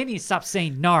they need to stop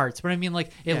saying Nards, but I mean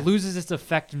like it loses its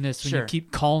effectiveness when you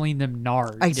keep calling them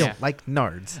Nards. I don't like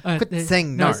Nards. Quit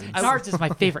saying Nards. Nards is my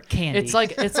favorite candy. It's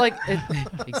like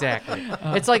exactly.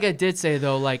 It's like I did say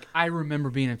though. Like I remember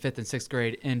being in 5th and 6th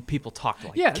grade and people talked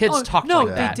like kids talked no,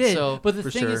 like that. they did. So, but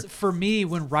the thing is, for me,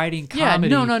 when writing comedy,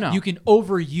 no. you can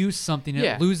overuse something and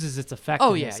it loses its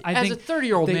effectiveness. Oh yeah, I as think a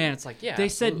 30-year-old man, it's like they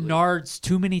said Nards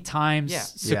too many times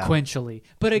sequentially.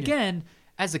 But again,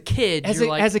 as a kid,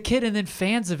 as a kid, and then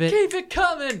fans of it, keep it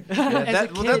coming.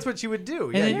 That's what you would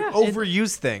do. Yeah, you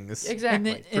overuse things.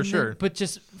 Exactly, for sure. But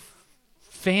just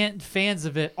fans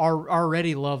of it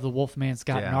already love the Wolfman's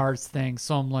Got Nards thing.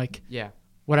 So I'm like,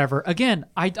 whatever. Again,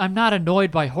 I'm not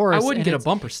annoyed by Horace. I wouldn't get a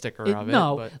bumper sticker of it.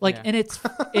 No, but, and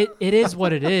it is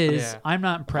what it is. I'm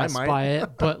not impressed by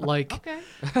it, but like,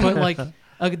 but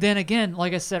like, then again,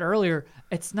 like I said earlier,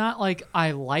 it's not like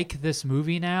I like this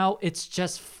movie now. It's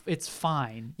just it's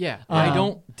fine. Yeah, I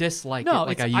don't dislike it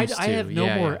like I used to. I have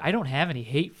no more. I don't have any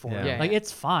hate for it. Like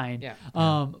it's fine.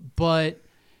 Yeah. But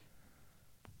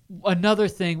another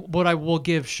thing, what I will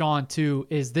give Sean too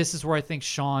is this is where I think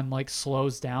Sean like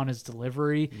slows down his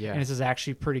delivery, and this is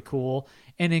actually pretty cool.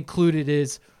 And included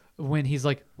is when he's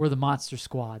like, "We're the Monster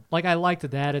Squad." Like I liked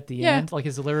that at the end, like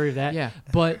his delivery of that. Yeah.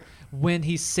 But when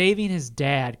he's saving his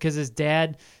dad, because his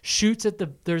dad shoots at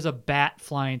there's a bat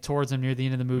flying towards him near the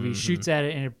end of the movie. Shoots at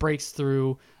it and it breaks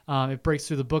through. It breaks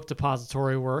through the book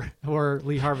depository where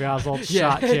Lee Harvey Oswald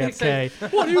shot JFK.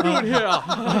 What are you doing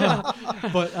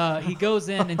here? But he goes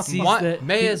in and sees that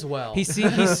as well. He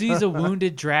sees a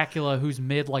wounded Dracula who's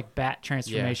mid like bat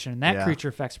transformation, and that creature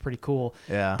effect's pretty cool.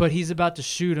 Yeah. But he's about to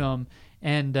shoot him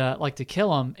and like to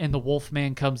kill him, and the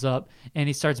Wolfman comes up and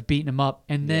he starts beating him up,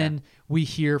 and then we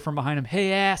hear from behind him,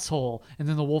 "Hey asshole!" And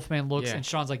then the Wolfman looks, and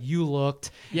Sean's like, "You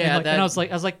looked." Yeah, and I was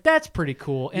like, that's pretty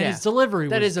cool. And his delivery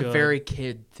that was is a good. very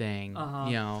kid thing,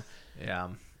 you know. Yeah.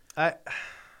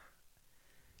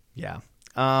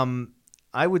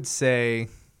 I would say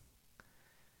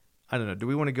I don't know. Do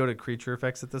we want to go to creature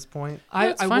effects at this point?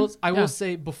 I fine. will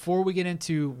say before we get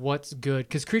into what's good,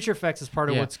 because creature effects is part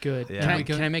of what's good. Yeah.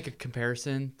 Can I make a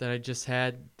comparison that I just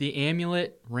had? The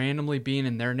amulet randomly being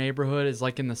in their neighborhood is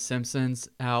like in The Simpsons,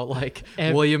 how like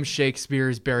William Shakespeare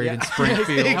is buried in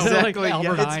Springfield. Exactly.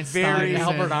 Albert It's Einstein. very-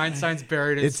 Albert Einstein's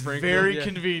buried in It's Springfield. very Yeah.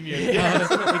 convenient.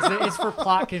 It's for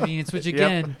plot convenience, which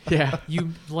again, you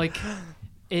like.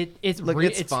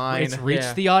 It's fine. It's reached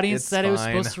Yeah. the audience It's that it was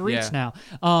fine. supposed to reach Yeah.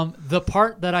 now. The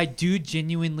part that I do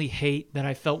genuinely hate that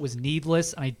I felt was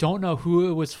needless, and I don't know who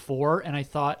it was for, and I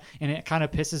thought, and it kind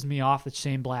of pisses me off that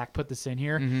Shane Black put this in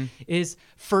here, is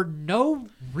for no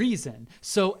reason.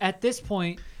 So at this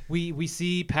point, we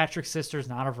see Patrick's sister's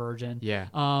not a virgin. Yeah.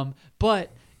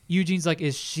 But Eugene's like,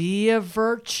 is she a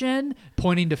virgin?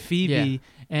 Pointing to Phoebe. Yeah.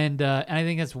 And I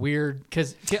think that's weird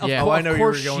because Yeah. of, Oh, I know of you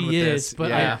were course going she with is, this. but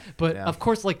Yeah. yeah. Of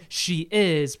course, like she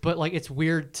is, but like it's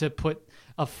weird to put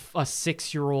a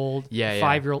 6-year-old, Yeah, yeah.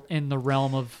 5-year-old in the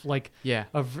realm of like Yeah.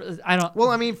 I don't. Well,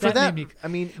 I mean, for that, made me- I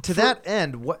mean, to that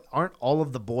end, what aren't all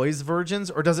of the boys virgins,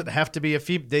 or does it have to be a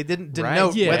female? They didn't Right.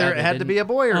 note Yeah. whether Yeah, it they had to didn't. be a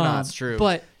boy or not. That's true.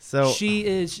 But So, she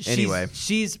is. anyway.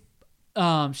 she's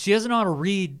she doesn't know how to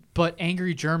read, but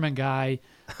angry German guy.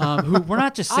 Who we're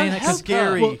not just saying that 'cause-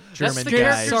 Scary well, German that's the guy.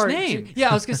 character's Sorry. name.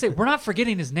 Yeah, I was gonna say we're not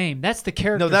forgetting his name. That's the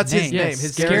character's No, that's his name. name. Yes,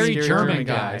 His scary scary German German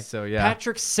guy. guy, so, yeah.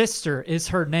 Patrick's sister is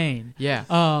her name. Yeah.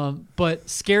 But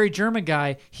scary German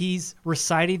guy, he's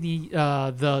reciting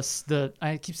the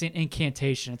I keep saying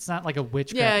incantation. It's not like a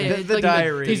witchcraft. Yeah, thing. yeah, The Like,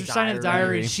 diary. He's reciting the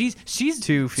diary. Diary. She's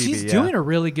To Phoebe, she's yeah. doing a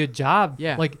really good job.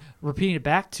 Yeah. Like repeating it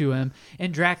back to him,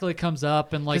 and Dracula comes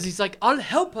up and like Because he's like, I'll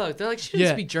help her. They're like, she doesn't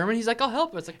Yeah. speak German. He's like, I'll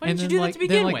help her. It's like, why and didn't you then, do that to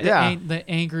begin then, with? Yeah. the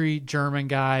angry German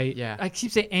guy. Yeah. I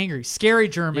keep saying angry, scary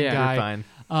German Yeah, guy. You're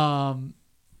fine.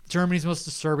 Germany's most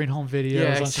disturbing home videos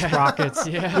Yeah, on exactly. Sprockets.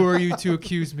 Yeah. Who are you to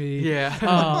accuse me?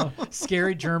 Yeah.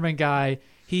 Scary German guy.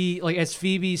 He like as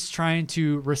Phoebe's trying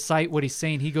to recite what he's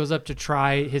saying, he goes up to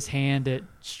try his hand at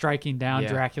striking down Yeah.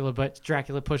 Dracula, but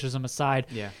Dracula pushes him aside.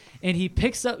 Yeah. And he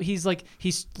picks up. He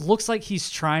looks like he's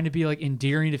trying to be like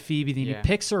endearing to Phoebe. Then Yeah. he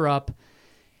picks her up,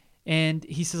 and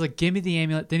he says like, "Give me the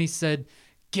amulet." Then he said,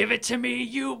 "Give it to me,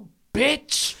 you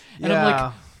bitch." And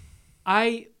I'm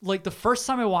like, the first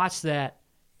time I watched that,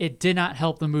 it did not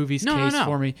help the movie's No, case no.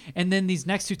 for me. And then these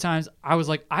next two times, I was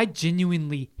like, I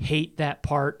genuinely hate that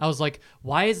part. I was like,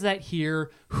 why is that here?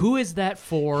 Who is that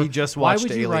for? He just Why watched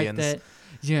would you write Aliens. that?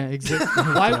 Yeah, exactly.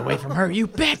 Why away from her, you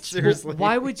bitch? Seriously.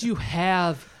 Why would you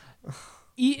have?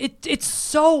 It's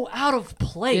so out of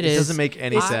place. It It is. doesn't make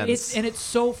any sense. It's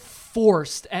so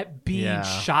forced at being Yeah.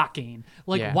 shocking.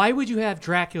 Like, Yeah. why would you have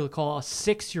Dracula call a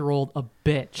 6-year-old a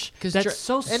bitch? 'Cause That's Dra-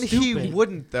 so And stupid. he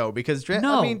wouldn't though, because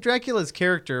No. I mean, Dracula's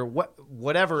character,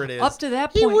 whatever it is, Up to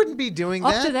that he point, wouldn't be doing that.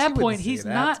 Up to He that wouldn't point, say he's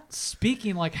that. not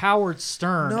speaking like Howard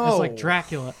Stern as No. like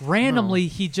Dracula. Randomly,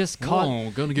 he just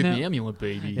caught. gonna No. amulet,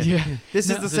 baby. Yeah, This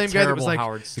No. is the It's a same guy that terrible was like,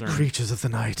 Howard the Stern. creatures of the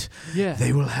night. Yeah.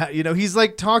 They will have. He's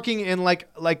like talking in like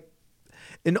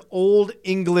an old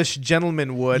English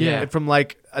gentleman would Yeah. from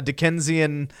like a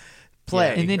Dickensian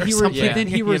play. and then or he something, then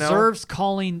he you know? reserves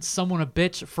calling someone a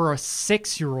bitch for a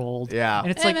 6-year-old. Yeah.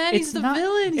 and it's Hey, like man, it's he's the not,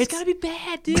 villain. He's it's- gotta be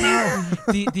bad,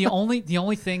 dude. the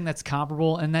only thing that's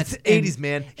comparable, and that's It's the 80s,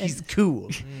 man. He's cool.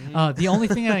 The only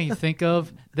thing I can think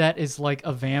of that is like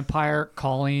a vampire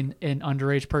calling an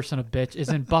underage person a bitch is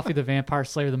in Buffy the Vampire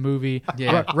Slayer, the movie.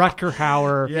 Yeah. Rutger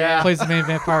Hauer Yeah. plays the main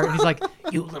vampire, and he's like,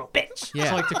 "You little bitch." Yeah.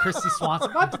 So like to Christy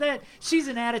Swanson. Up to that, she's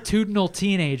an attitudinal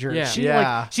teenager. Yeah. She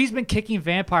Yeah. like she's been kicking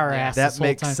vampire ass. That this whole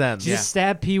makes time. sense. She Yeah. just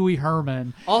stabbed Pee Wee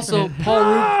Herman. Also, And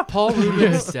then- Paul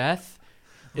Rubin's death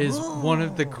is one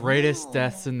of the greatest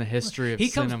deaths in the history of He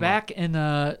cinema. comes back in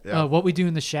Yeah. What We Do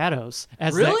in the Shadows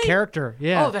as that Really? character.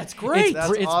 Yeah. Oh, that's great.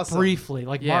 That's It's awesome. briefly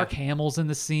like Yeah. Mark Hamill's in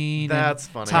the scene. That's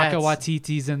and funny. Taika That's-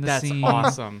 Waititi's in the That's scene.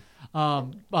 awesome.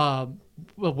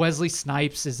 Wesley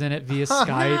Snipes is in it via Skype.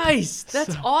 Nice.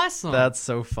 That's awesome. That's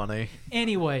so funny.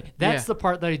 Anyway, that's Yeah. the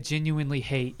part that I genuinely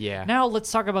hate. Yeah. Now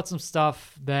let's talk about some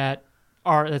stuff that's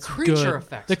creature good.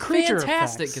 effects. The creature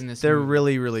fantastic effects. in this. They're movie.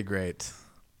 really, really great.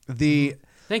 The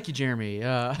Thank you, Jeremy.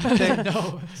 No.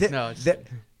 No, just-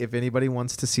 if anybody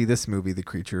wants to see this movie, the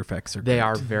creature effects are they great.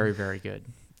 are very, very good.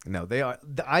 No, they are.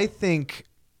 I think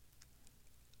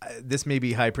this may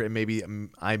be hyper, and maybe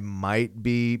I might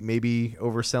be maybe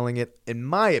overselling it. In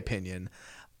my opinion,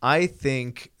 I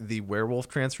think the werewolf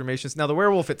transformations. Now, the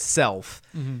werewolf itself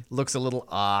looks a little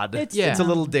odd. It's- It's a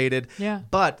little dated. Yeah.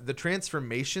 But the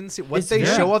transformations, what It's they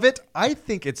very- show of it, I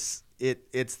think it's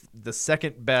the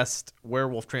second best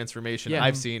werewolf transformation Yeah.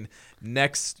 I've seen,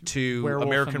 next to Werewolf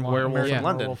American in Werewolf London. in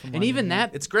London. Werewolf in And even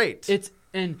that, It's great. it's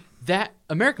And that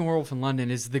American Werewolf in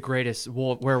London is the greatest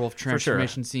werewolf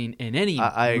transformation scene in any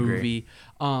I movie.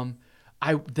 agree.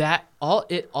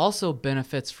 It also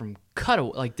benefits from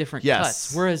different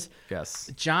cuts. Whereas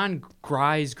John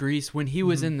Grease, when he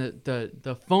was in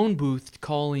the phone booth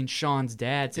calling Sean's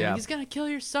dad saying he's gonna kill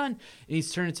your son, and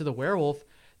he's turned into the werewolf,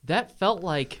 that felt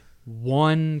like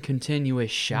one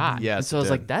continuous shot. Yes, and so I was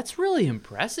like, that's really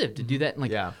impressive to do that in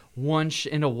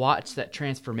and to watch that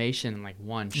transformation in like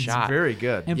one shot. It's very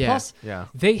good. And plus,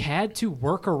 they had to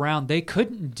work around. They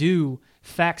couldn't do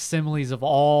facsimiles of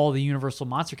all the Universal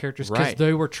Monster characters because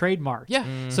they were trademarked.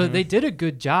 Yeah. So they did a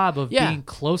good job of being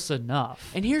close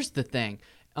enough. And here's the thing.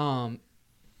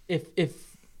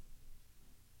 If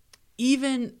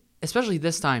even, especially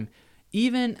this time,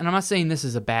 and I'm not saying this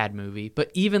is a bad movie, but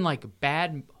even like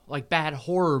bad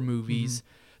horror movies,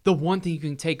 the one thing you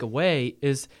can take away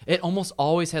is it almost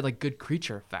always had like good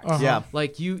creature effects. Yeah.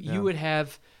 Like you would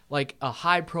have like a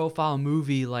high profile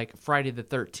movie like Friday the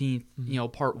 13th,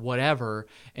 part whatever,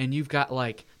 and you've got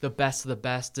like the best of the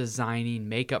best designing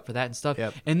makeup for that and stuff.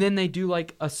 Yep. And then they do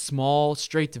like a small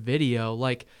straight to video.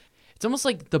 Like it's almost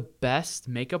like the best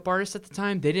makeup artists at the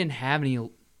time, they didn't have any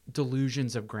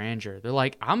delusions of grandeur. They're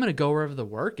like, I'm going to go wherever the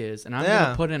work is, and I'm going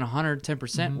to put in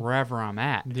 110% wherever I'm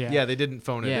at. Yeah, they didn't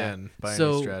phone it in by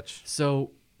any stretch.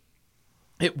 So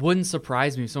it wouldn't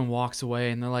surprise me if someone walks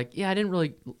away and they're like, I didn't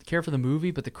really care for the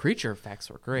movie, but the creature effects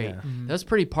were great. Yeah. That was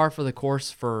pretty par for the course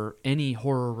for any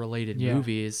horror-related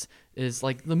movies. Is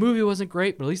like the movie wasn't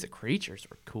great, but at least the creatures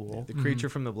were cool. The creature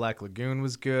from the Black Lagoon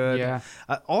was good. Yeah.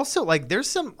 Also, like, there's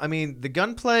some. I mean, the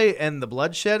gunplay and the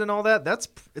bloodshed and all that.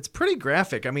 It's pretty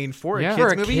graphic. I mean, for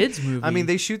a kids movie. I mean,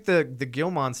 they shoot the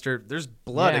Gill monster. There's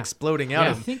blood exploding out.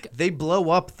 I think they blow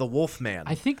up the Wolfman.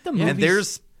 I think the movie.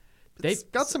 And it's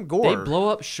got some gore. They blow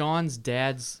up Sean's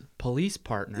dad's police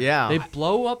partner. Yeah. They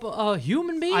blow up a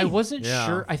human being. I wasn't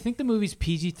sure. I think the movie's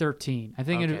PG-13. I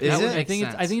think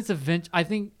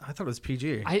I thought it was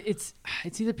PG. It's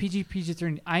either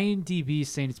PG-13. IMDb is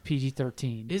saying it's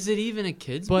PG-13. Is it even a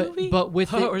kids movie? But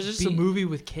with or is it just a movie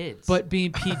with kids? But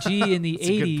being PG in the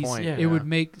 80s, it would Yeah.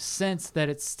 make sense that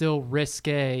it's still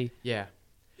risque. Yeah.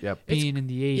 Yep. Being in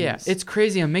the 80s. Yeah, it's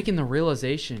crazy. I'm making the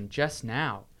realization just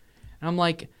now. And I'm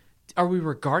like, are we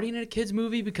regarding it a kids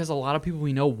movie because a lot of people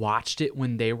we know watched it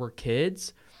when they were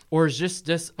kids, or is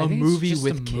just a movie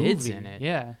with kids in it?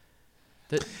 Yeah.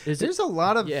 There's a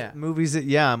lot of movies that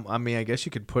I mean, I guess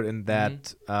you could put in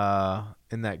that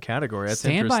in that category. That's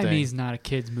Stand interesting. by Me is not a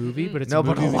kids movie, but it's no, a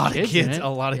movie but a lot with of kids, in it. a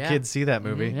lot of kids see that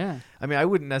movie. Yeah. I mean, I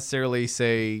wouldn't necessarily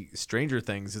say Stranger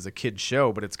Things is a kid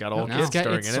show, but it's got all kids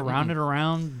starring it's in it. surrounded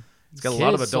around. It's got a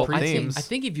lot of adult themes. I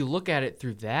think if you look at it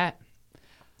through that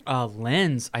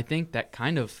lens, I think that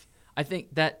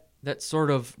sort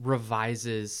of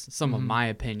revises some of my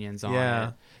opinions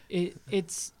on it.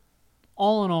 It's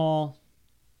all in all,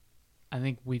 I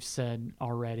think we've said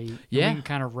already. Yeah. We can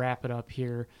kind of wrap it up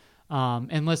here.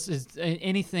 Unless it's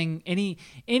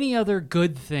any other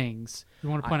good things you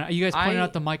want to point out. You guys pointed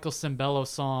out the Michael Cimbello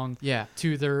song. Yeah.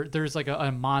 There's like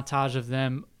a montage of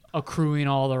them accruing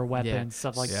all their weapons,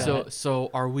 stuff like that.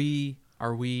 So are we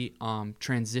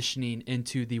transitioning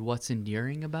into the what's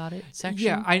endearing about it section?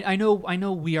 Yeah, I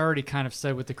know we already kind of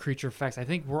said with the creature effects. I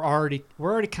think we're already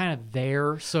kind of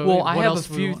there. So I have a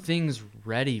few things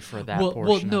ready for that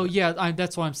portion.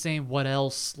 That's why I'm saying what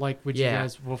else would you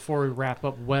guys, before we wrap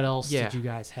up, what else did you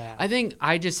guys have? I think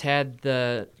I just had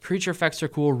the creature effects are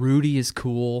cool. Rudy is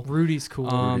cool. Rudy's cool.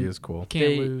 Rudy is cool.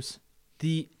 Can't lose.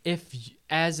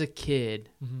 As a kid,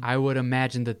 I would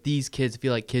imagine that these kids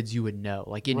feel like kids you would know,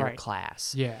 like in your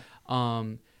class. Yeah.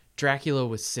 Dracula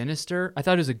was sinister. I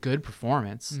thought it was a good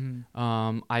performance.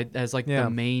 The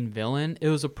main villain, it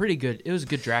was a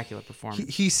good Dracula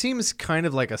performance. He seems kind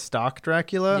of like a stock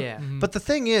Dracula. Yeah. But the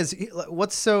thing is,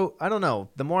 I don't know.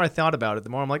 The more I thought about it,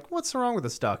 the more I'm like, what's wrong with the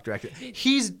stock Dracula?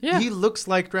 He looks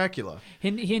like Dracula.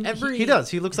 He does.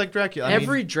 He looks like Dracula.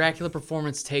 Every Dracula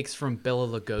performance takes from Bela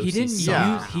Lugosi.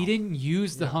 He didn't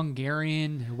use the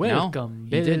Hungarian welcome.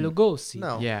 Bela Lugosi.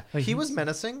 No. Yeah. He was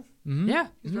menacing. Yeah.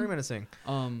 He's very menacing.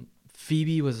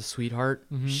 Phoebe was a sweetheart.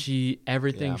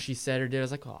 Everything she said or did, I was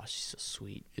like, oh, she's so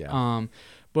sweet. Yeah.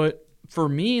 But for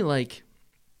me, like,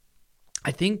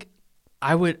 I think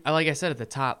I would, like I said at the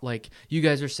top, like you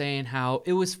guys are saying how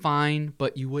it was fine,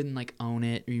 but you wouldn't like own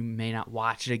it, or you may not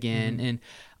watch it again. And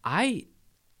I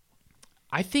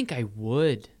think I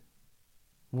would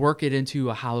work it into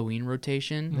a Halloween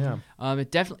rotation. Yeah.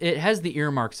 It has the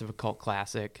earmarks of a cult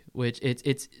classic, which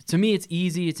it's to me, it's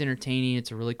easy, it's entertaining,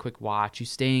 it's a really quick watch. You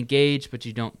stay engaged, but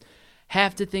you don't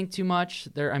have to think too much.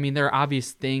 There are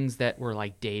obvious things that were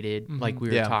like dated, like we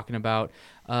were talking about,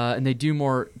 and they do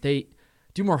more.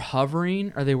 do more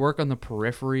hovering, or they work on the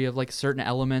periphery of like certain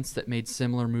elements that made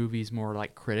similar movies more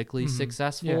like critically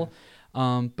successful.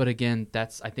 But again,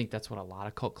 I think that's what a lot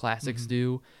of cult classics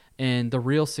do. And the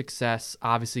real success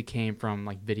obviously came from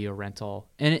like video rental,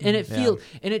 and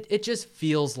it just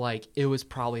feels like it was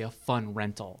probably a fun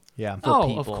rental. Yeah. For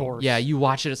people. Of course. Yeah, you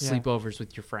watch it at sleepovers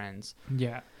with your friends.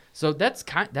 Yeah. So that's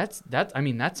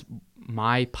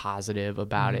my positive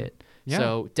about it. Yeah.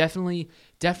 So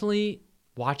definitely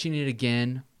watching it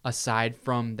again, aside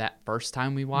from that first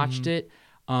time we watched it,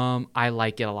 I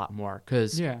like it a lot more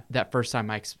because that first time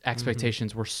my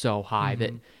expectations were so high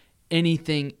that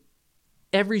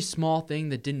every small thing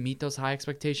that didn't meet those high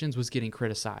expectations was getting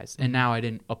criticized. And now I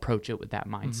didn't approach it with that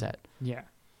mindset. Yeah.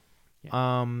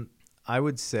 I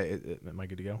would say, am I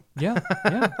good to go? Yeah.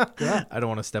 I don't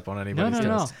want to step on anybody's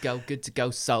toes. Good to go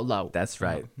solo. That's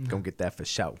right. Gonna get that for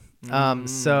show.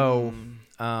 So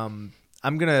I'm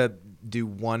gonna do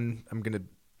one. I'm gonna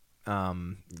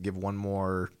give one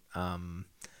more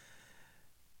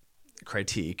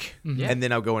critique, and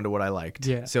then I'll go into what I liked.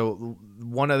 Yeah. So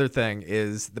one other thing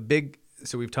is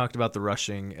so we've talked about the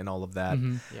rushing and all of that.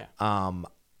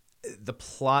 The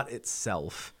plot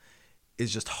itself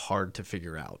is just hard to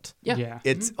figure out. Yeah.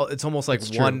 It's almost like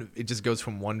it just goes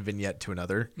from one vignette to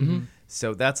another.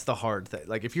 So that's the hard thing.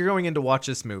 Like if you're going in to watch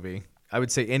this movie, I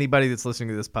would say anybody that's listening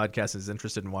to this podcast is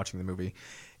interested in watching the movie.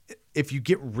 If you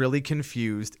get really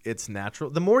confused, it's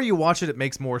natural. The more you watch it, it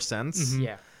makes more sense.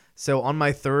 Yeah. So on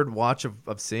my third watch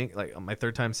of seeing, like on my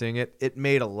third time seeing it, it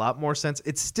made a lot more sense.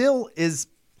 It's still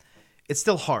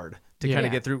hard to kind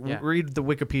of get through. Yeah. Read the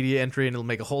Wikipedia entry and it'll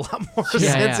make a whole lot more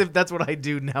sense if that's what I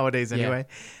do nowadays anyway.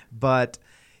 But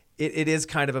it is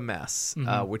kind of a mess,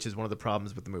 which is one of the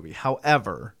problems with the movie.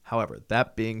 However,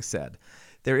 that being said,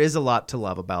 there is a lot to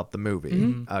love about the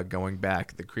movie. Going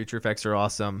back, the creature effects are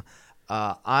awesome.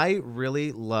 I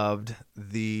really loved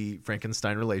the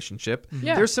Frankenstein relationship.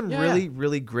 There's some really,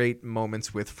 really great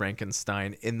moments with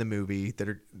Frankenstein in the movie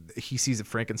he sees a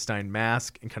Frankenstein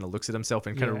mask and kind of looks at himself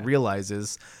and kind of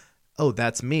realizes, oh,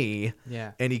 that's me.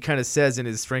 Yeah. And he kind of says in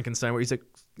his Frankenstein where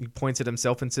he points at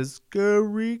himself and says,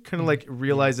 scary, kind of like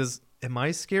realizes, am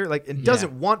I scared? Like, and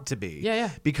doesn't want to be.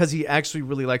 Because he actually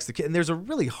really likes the kid. And there's a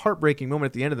really heartbreaking moment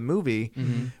at the end of the movie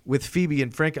with Phoebe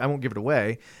and Frank. I won't give it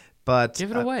away. But give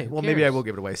it away. Well, maybe I will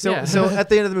give it away. So at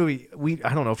the end of the movie,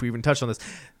 I don't know if we even touched on this.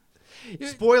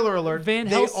 Spoiler alert: Van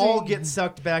they Helsing, all get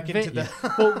sucked back into the.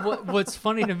 Well, what's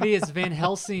funny to me is Van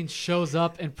Helsing shows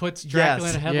up and puts Dracula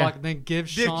in a headlock, and then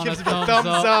gives Sean a thumbs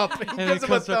up. He gives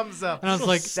him a thumbs up. And I was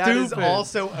like, that is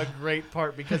also a great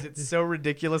part because it's so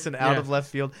ridiculous and out of left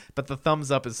field. But the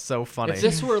thumbs up is so funny. If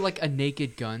this were like a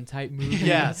Naked Gun type movie,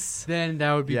 then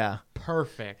that would be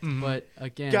perfect. But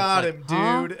again, got it's him,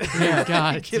 like, dude. Yeah,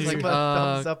 got it, Gives him a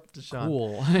thumbs up to Sean.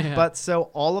 Cool. But so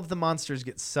all of the monsters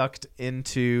get sucked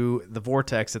into the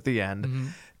vortex at the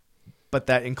end. But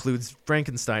that includes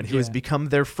Frankenstein, who has become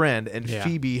their friend, and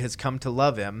Phoebe has come to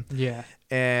love him. Yeah.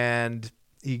 And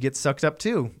he gets sucked up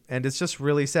too. And it's just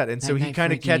really sad. And so he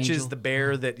kind of catches the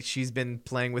bear that she's been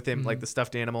playing with him, like the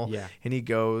stuffed animal. Yeah. And he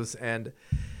goes and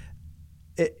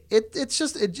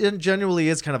it genuinely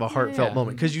is kind of a heartfelt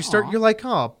moment because you're like,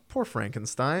 oh, poor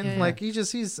Frankenstein. Like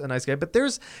he's a nice guy. But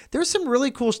there's some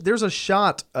really cool. There's a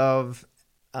shot of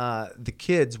the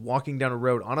kids walking down a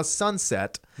road on a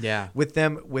sunset.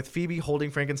 With Phoebe holding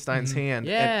Frankenstein's hand.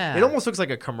 And it almost looks like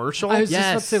a commercial. I was just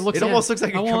about to say, it almost looks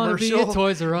like a commercial. I want to be a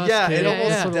Toys R Us. Yeah, kid. it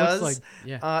almost does.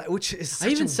 Like. Which is I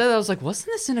even said that, I was like, wasn't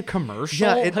this in a commercial?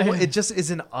 Yeah, it just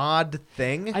is an odd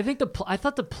thing. I think I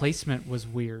thought the placement was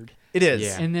weird. It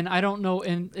is. And then I don't know.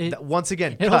 And once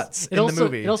again, cuts in the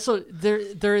movie. It also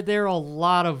there are a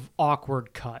lot of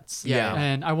awkward cuts.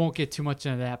 And I won't get too much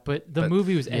into that. But the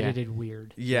movie was edited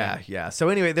weird. Yeah. So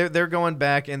anyway, they're going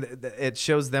back, and it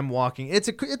shows them walking. It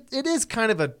is kind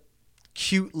of a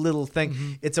cute little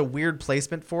thing. It's a weird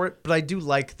placement for it, but I do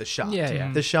like the shot.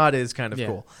 The shot is kind of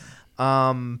cool.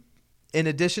 In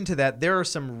addition to that, there are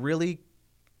some really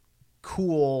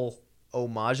cool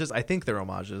homages. I think they're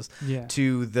homages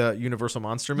to the Universal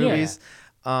Monster movies.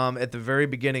 At the very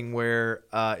beginning, where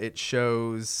it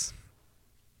shows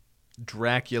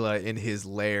Dracula in his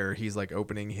lair, he's like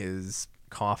opening his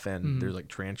coffin. There's like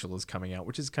tarantulas coming out,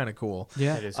 which is kind of cool.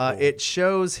 It is cool. It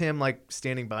shows him like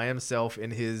standing by himself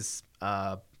in his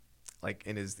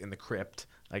in the crypt,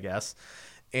 I guess.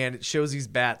 And it shows these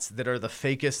bats that are the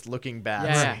fakest looking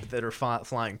bats that are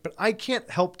flying. But I can't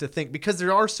help to think, because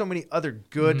there are so many other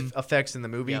good effects in the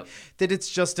movie, that it's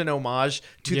just an homage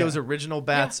to those original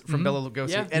bats from Bela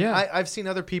Lugosi. And I've seen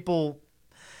other people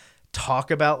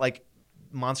talk about like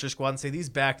Monster Squad and say these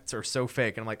bats are so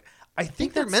fake. And I'm like, I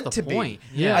think they're that's meant the to point.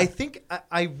 be. Yeah.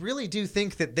 I really do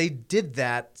think that they did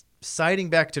that, citing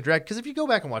back to Dracula. Because if you go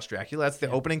back and watch Dracula, that's the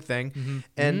opening thing,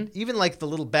 and even like the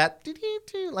little bat,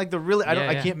 like the really,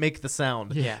 I can't make the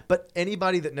sound. Yeah. But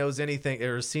anybody that knows anything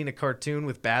or has seen a cartoon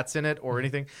with bats in it or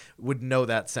anything would know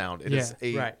that sound. It is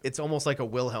it's almost like a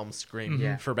Wilhelm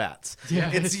scream for bats. Yeah.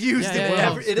 It's used in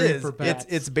Wilhelm whatever it scream is. for bats.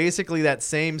 It's basically that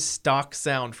same stock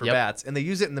sound for bats, and they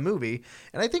use it in the movie.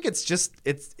 And I think it's just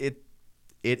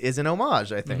it is an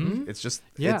homage. I think it's just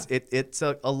it's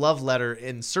a love letter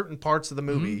in certain parts of the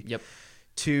movie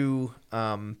to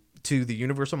the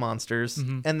Universal monsters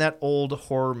and that old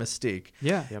horror mystique.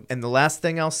 Yeah. And the last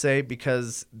thing I'll say,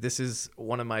 because this is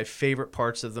one of my favorite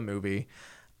parts of the movie,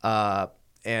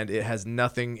 and it has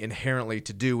nothing inherently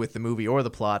to do with the movie or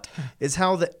the plot, is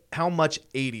how much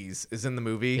 80s is in the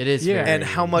movie. It is and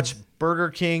how much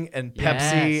Burger King and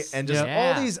Pepsi Yes. and just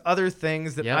all these other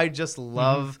things that I just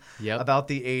love about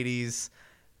the 80s.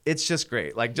 It's just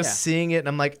great. Like just seeing it, and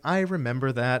I'm like, I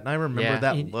remember that, and I remember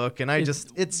that look, and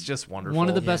it's just wonderful. One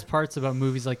of the best parts about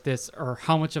movies like this are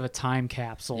how much of a time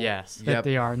capsule that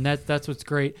they are, and that's what's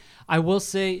great. I will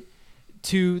say,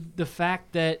 to the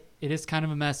fact that it is kind of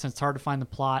a mess and it's hard to find the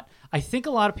plot, I think a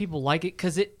lot of people like it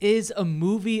because it is a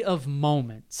movie of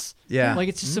moments. Yeah. Like,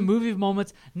 it's just a movie of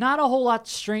moments, not a whole lot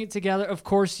straight together. Of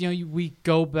course, we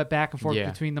go back and forth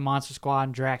between the Monster Squad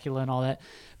and Dracula and all that.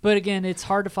 But again, it's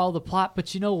hard to follow the plot.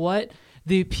 But you know what?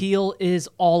 The appeal is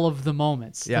all of the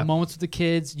moments. Yeah. The moments with the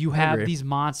kids, you have these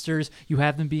monsters, you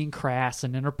have them being crass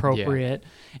and inappropriate.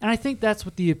 And I think that's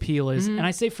what the appeal is. And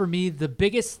I say, for me, the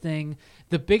biggest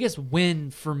win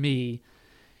for me,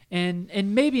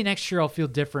 and maybe next year I'll feel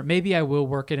different. Maybe I will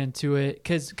work it into it,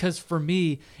 because for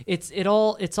me, it's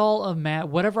all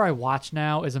whatever I watch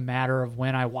now is a matter of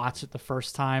when I watched it the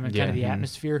first time and kind of the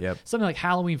atmosphere. Yep. Something like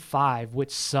Halloween 5,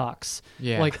 which sucks.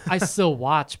 Yeah. Like, I still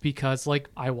watch because like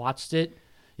I watched it,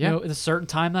 at a certain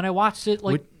time that I watched it,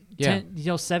 like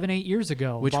 7, 8 years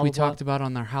ago, which blah, we blah, blah. talked about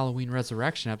on our Halloween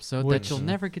Resurrection episode that you'll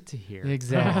never get to hear.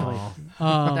 Exactly.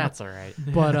 That's all right.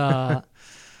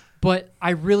 But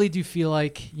I really do feel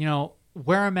like,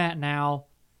 where I'm at now,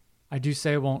 I do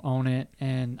say I won't own it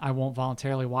and I won't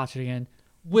voluntarily watch it again.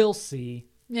 We'll see.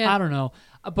 Yeah. I don't know.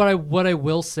 But what I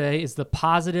will say is the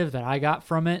positive that I got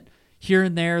from it. Here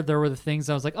and there were the things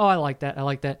I was like, oh, I like that. I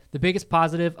like that. The biggest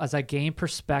positive is I gained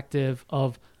perspective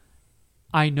of,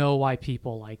 I know why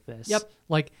people like this. Yep.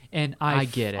 Like, and I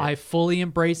get it. I fully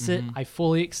embrace it. I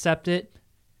fully accept it.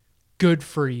 Good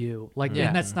for you. Like,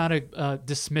 and that's not a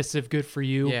dismissive good for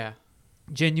you. Yeah.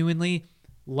 Genuinely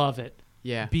love it.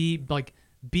 Yeah. Be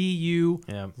you.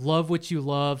 Yeah. Love what you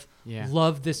love. Yeah.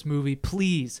 Love this movie.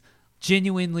 Please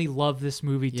genuinely love this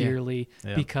movie dearly,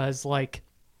 because like,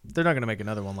 they're not going to make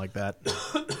another one like that.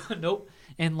 nope.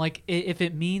 And like, if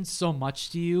it means so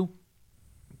much to you,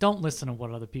 don't listen to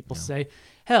what other people say.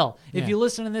 Hell, if you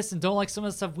listen to this and don't like some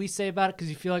of the stuff we say about it because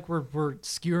you feel like we're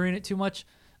skewering it too much,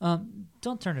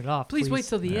 don't turn it off. Please wait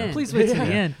till the end. Please wait till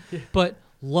the end. But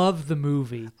love the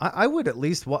movie. I would at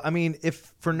least.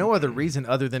 If for no other reason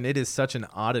other than it is such an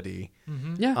oddity.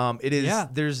 Yeah. It is. Yeah.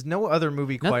 There's no other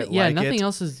movie quite Nothing, like it. nothing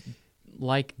else is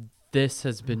like this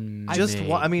has been made.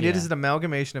 It is an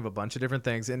amalgamation of a bunch of different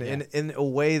things, and in a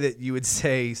way that you would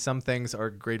say some things are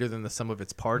greater than the sum of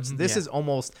its parts. This is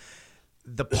almost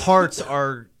the parts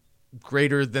are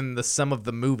greater than the sum of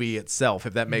the movie itself,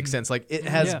 if that makes sense. Like, it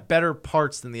has better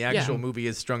parts than the actual movie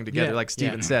is strung together. Like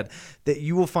Steven said, that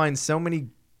you will find so many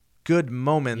good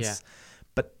moments,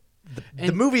 but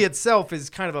the movie itself is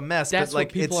kind of a mess. That's but like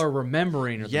what people are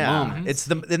remembering at the moment. It's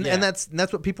and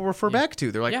that's what people refer back to.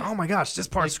 They're like, oh my gosh, this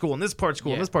part's cool and this part's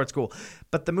cool and this part's cool.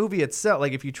 But the movie itself,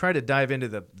 like, if you try to dive into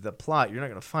the plot, you're not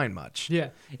going to find much. Yeah.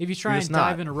 If you try and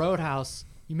dive into Roadhouse,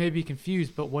 you may be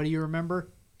confused, but what do you remember?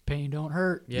 Pain don't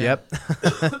hurt. Yeah.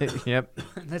 Yep. Yep.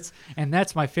 And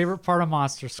that's my favorite part of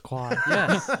Monster Squad.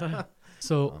 Yes.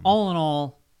 So all in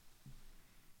all,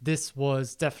 this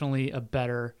was definitely a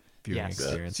better Viewing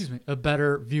experience. a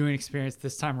better viewing experience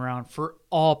this time around for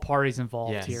all parties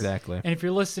involved Yes. here. Exactly. And if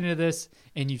you're listening to this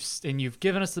and you've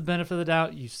given us the benefit of the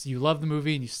doubt, you love the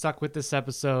movie and you stuck with this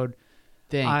episode,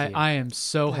 Thank you. I am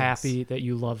so happy that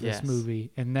you love this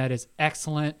movie, and that is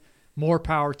excellent. More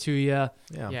power to you.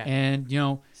 Yeah. And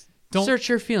don't search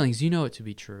your feelings. You know it to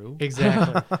be true.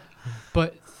 Exactly.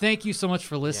 But thank you so much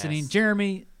for listening. Yes.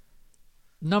 Jeremy,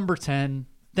 number 10.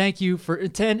 Thank you for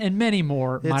 10 and many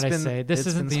more, might I say. This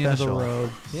isn't the end of the road.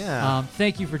 Yeah.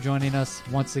 Thank you for joining us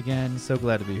once again. So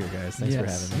glad to be here, guys. Thanks for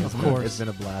having me. Of course. It's been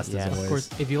a blast as Of always. course,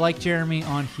 if you like Jeremy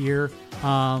on here,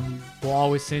 we'll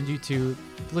always send you to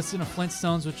listen to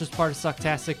Flintstones, which is part of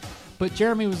Sucktastic. but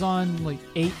Jeremy was on like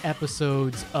 8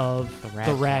 episodes of the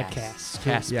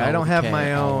Radcast. Yeah, I don't have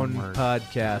my own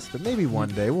podcast, but maybe one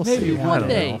day we'll see. One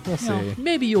day. We'll see.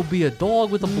 Maybe you'll be a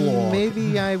dog with a blog.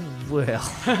 Maybe I will.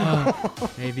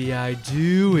 Maybe I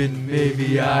do, and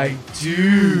maybe I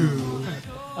do.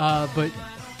 But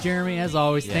Jeremy, as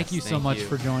always, Yes, thank you so thank much you.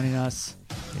 for joining us.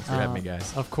 Thanks for having me,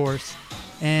 guys. Of course.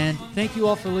 And thank you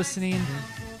all for listening.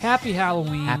 Happy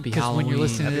Halloween. Happy Because when you're Halloween.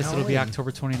 listening to this, Happy it'll be Halloween.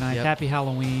 October 29th. Yep. Happy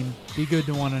Halloween. Be good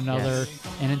to one another. Yes.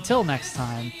 And until next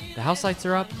time. The house lights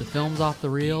are up. The film's off the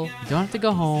reel. You don't have to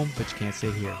go home, but you can't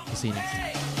stay here. We'll see you next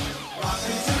time.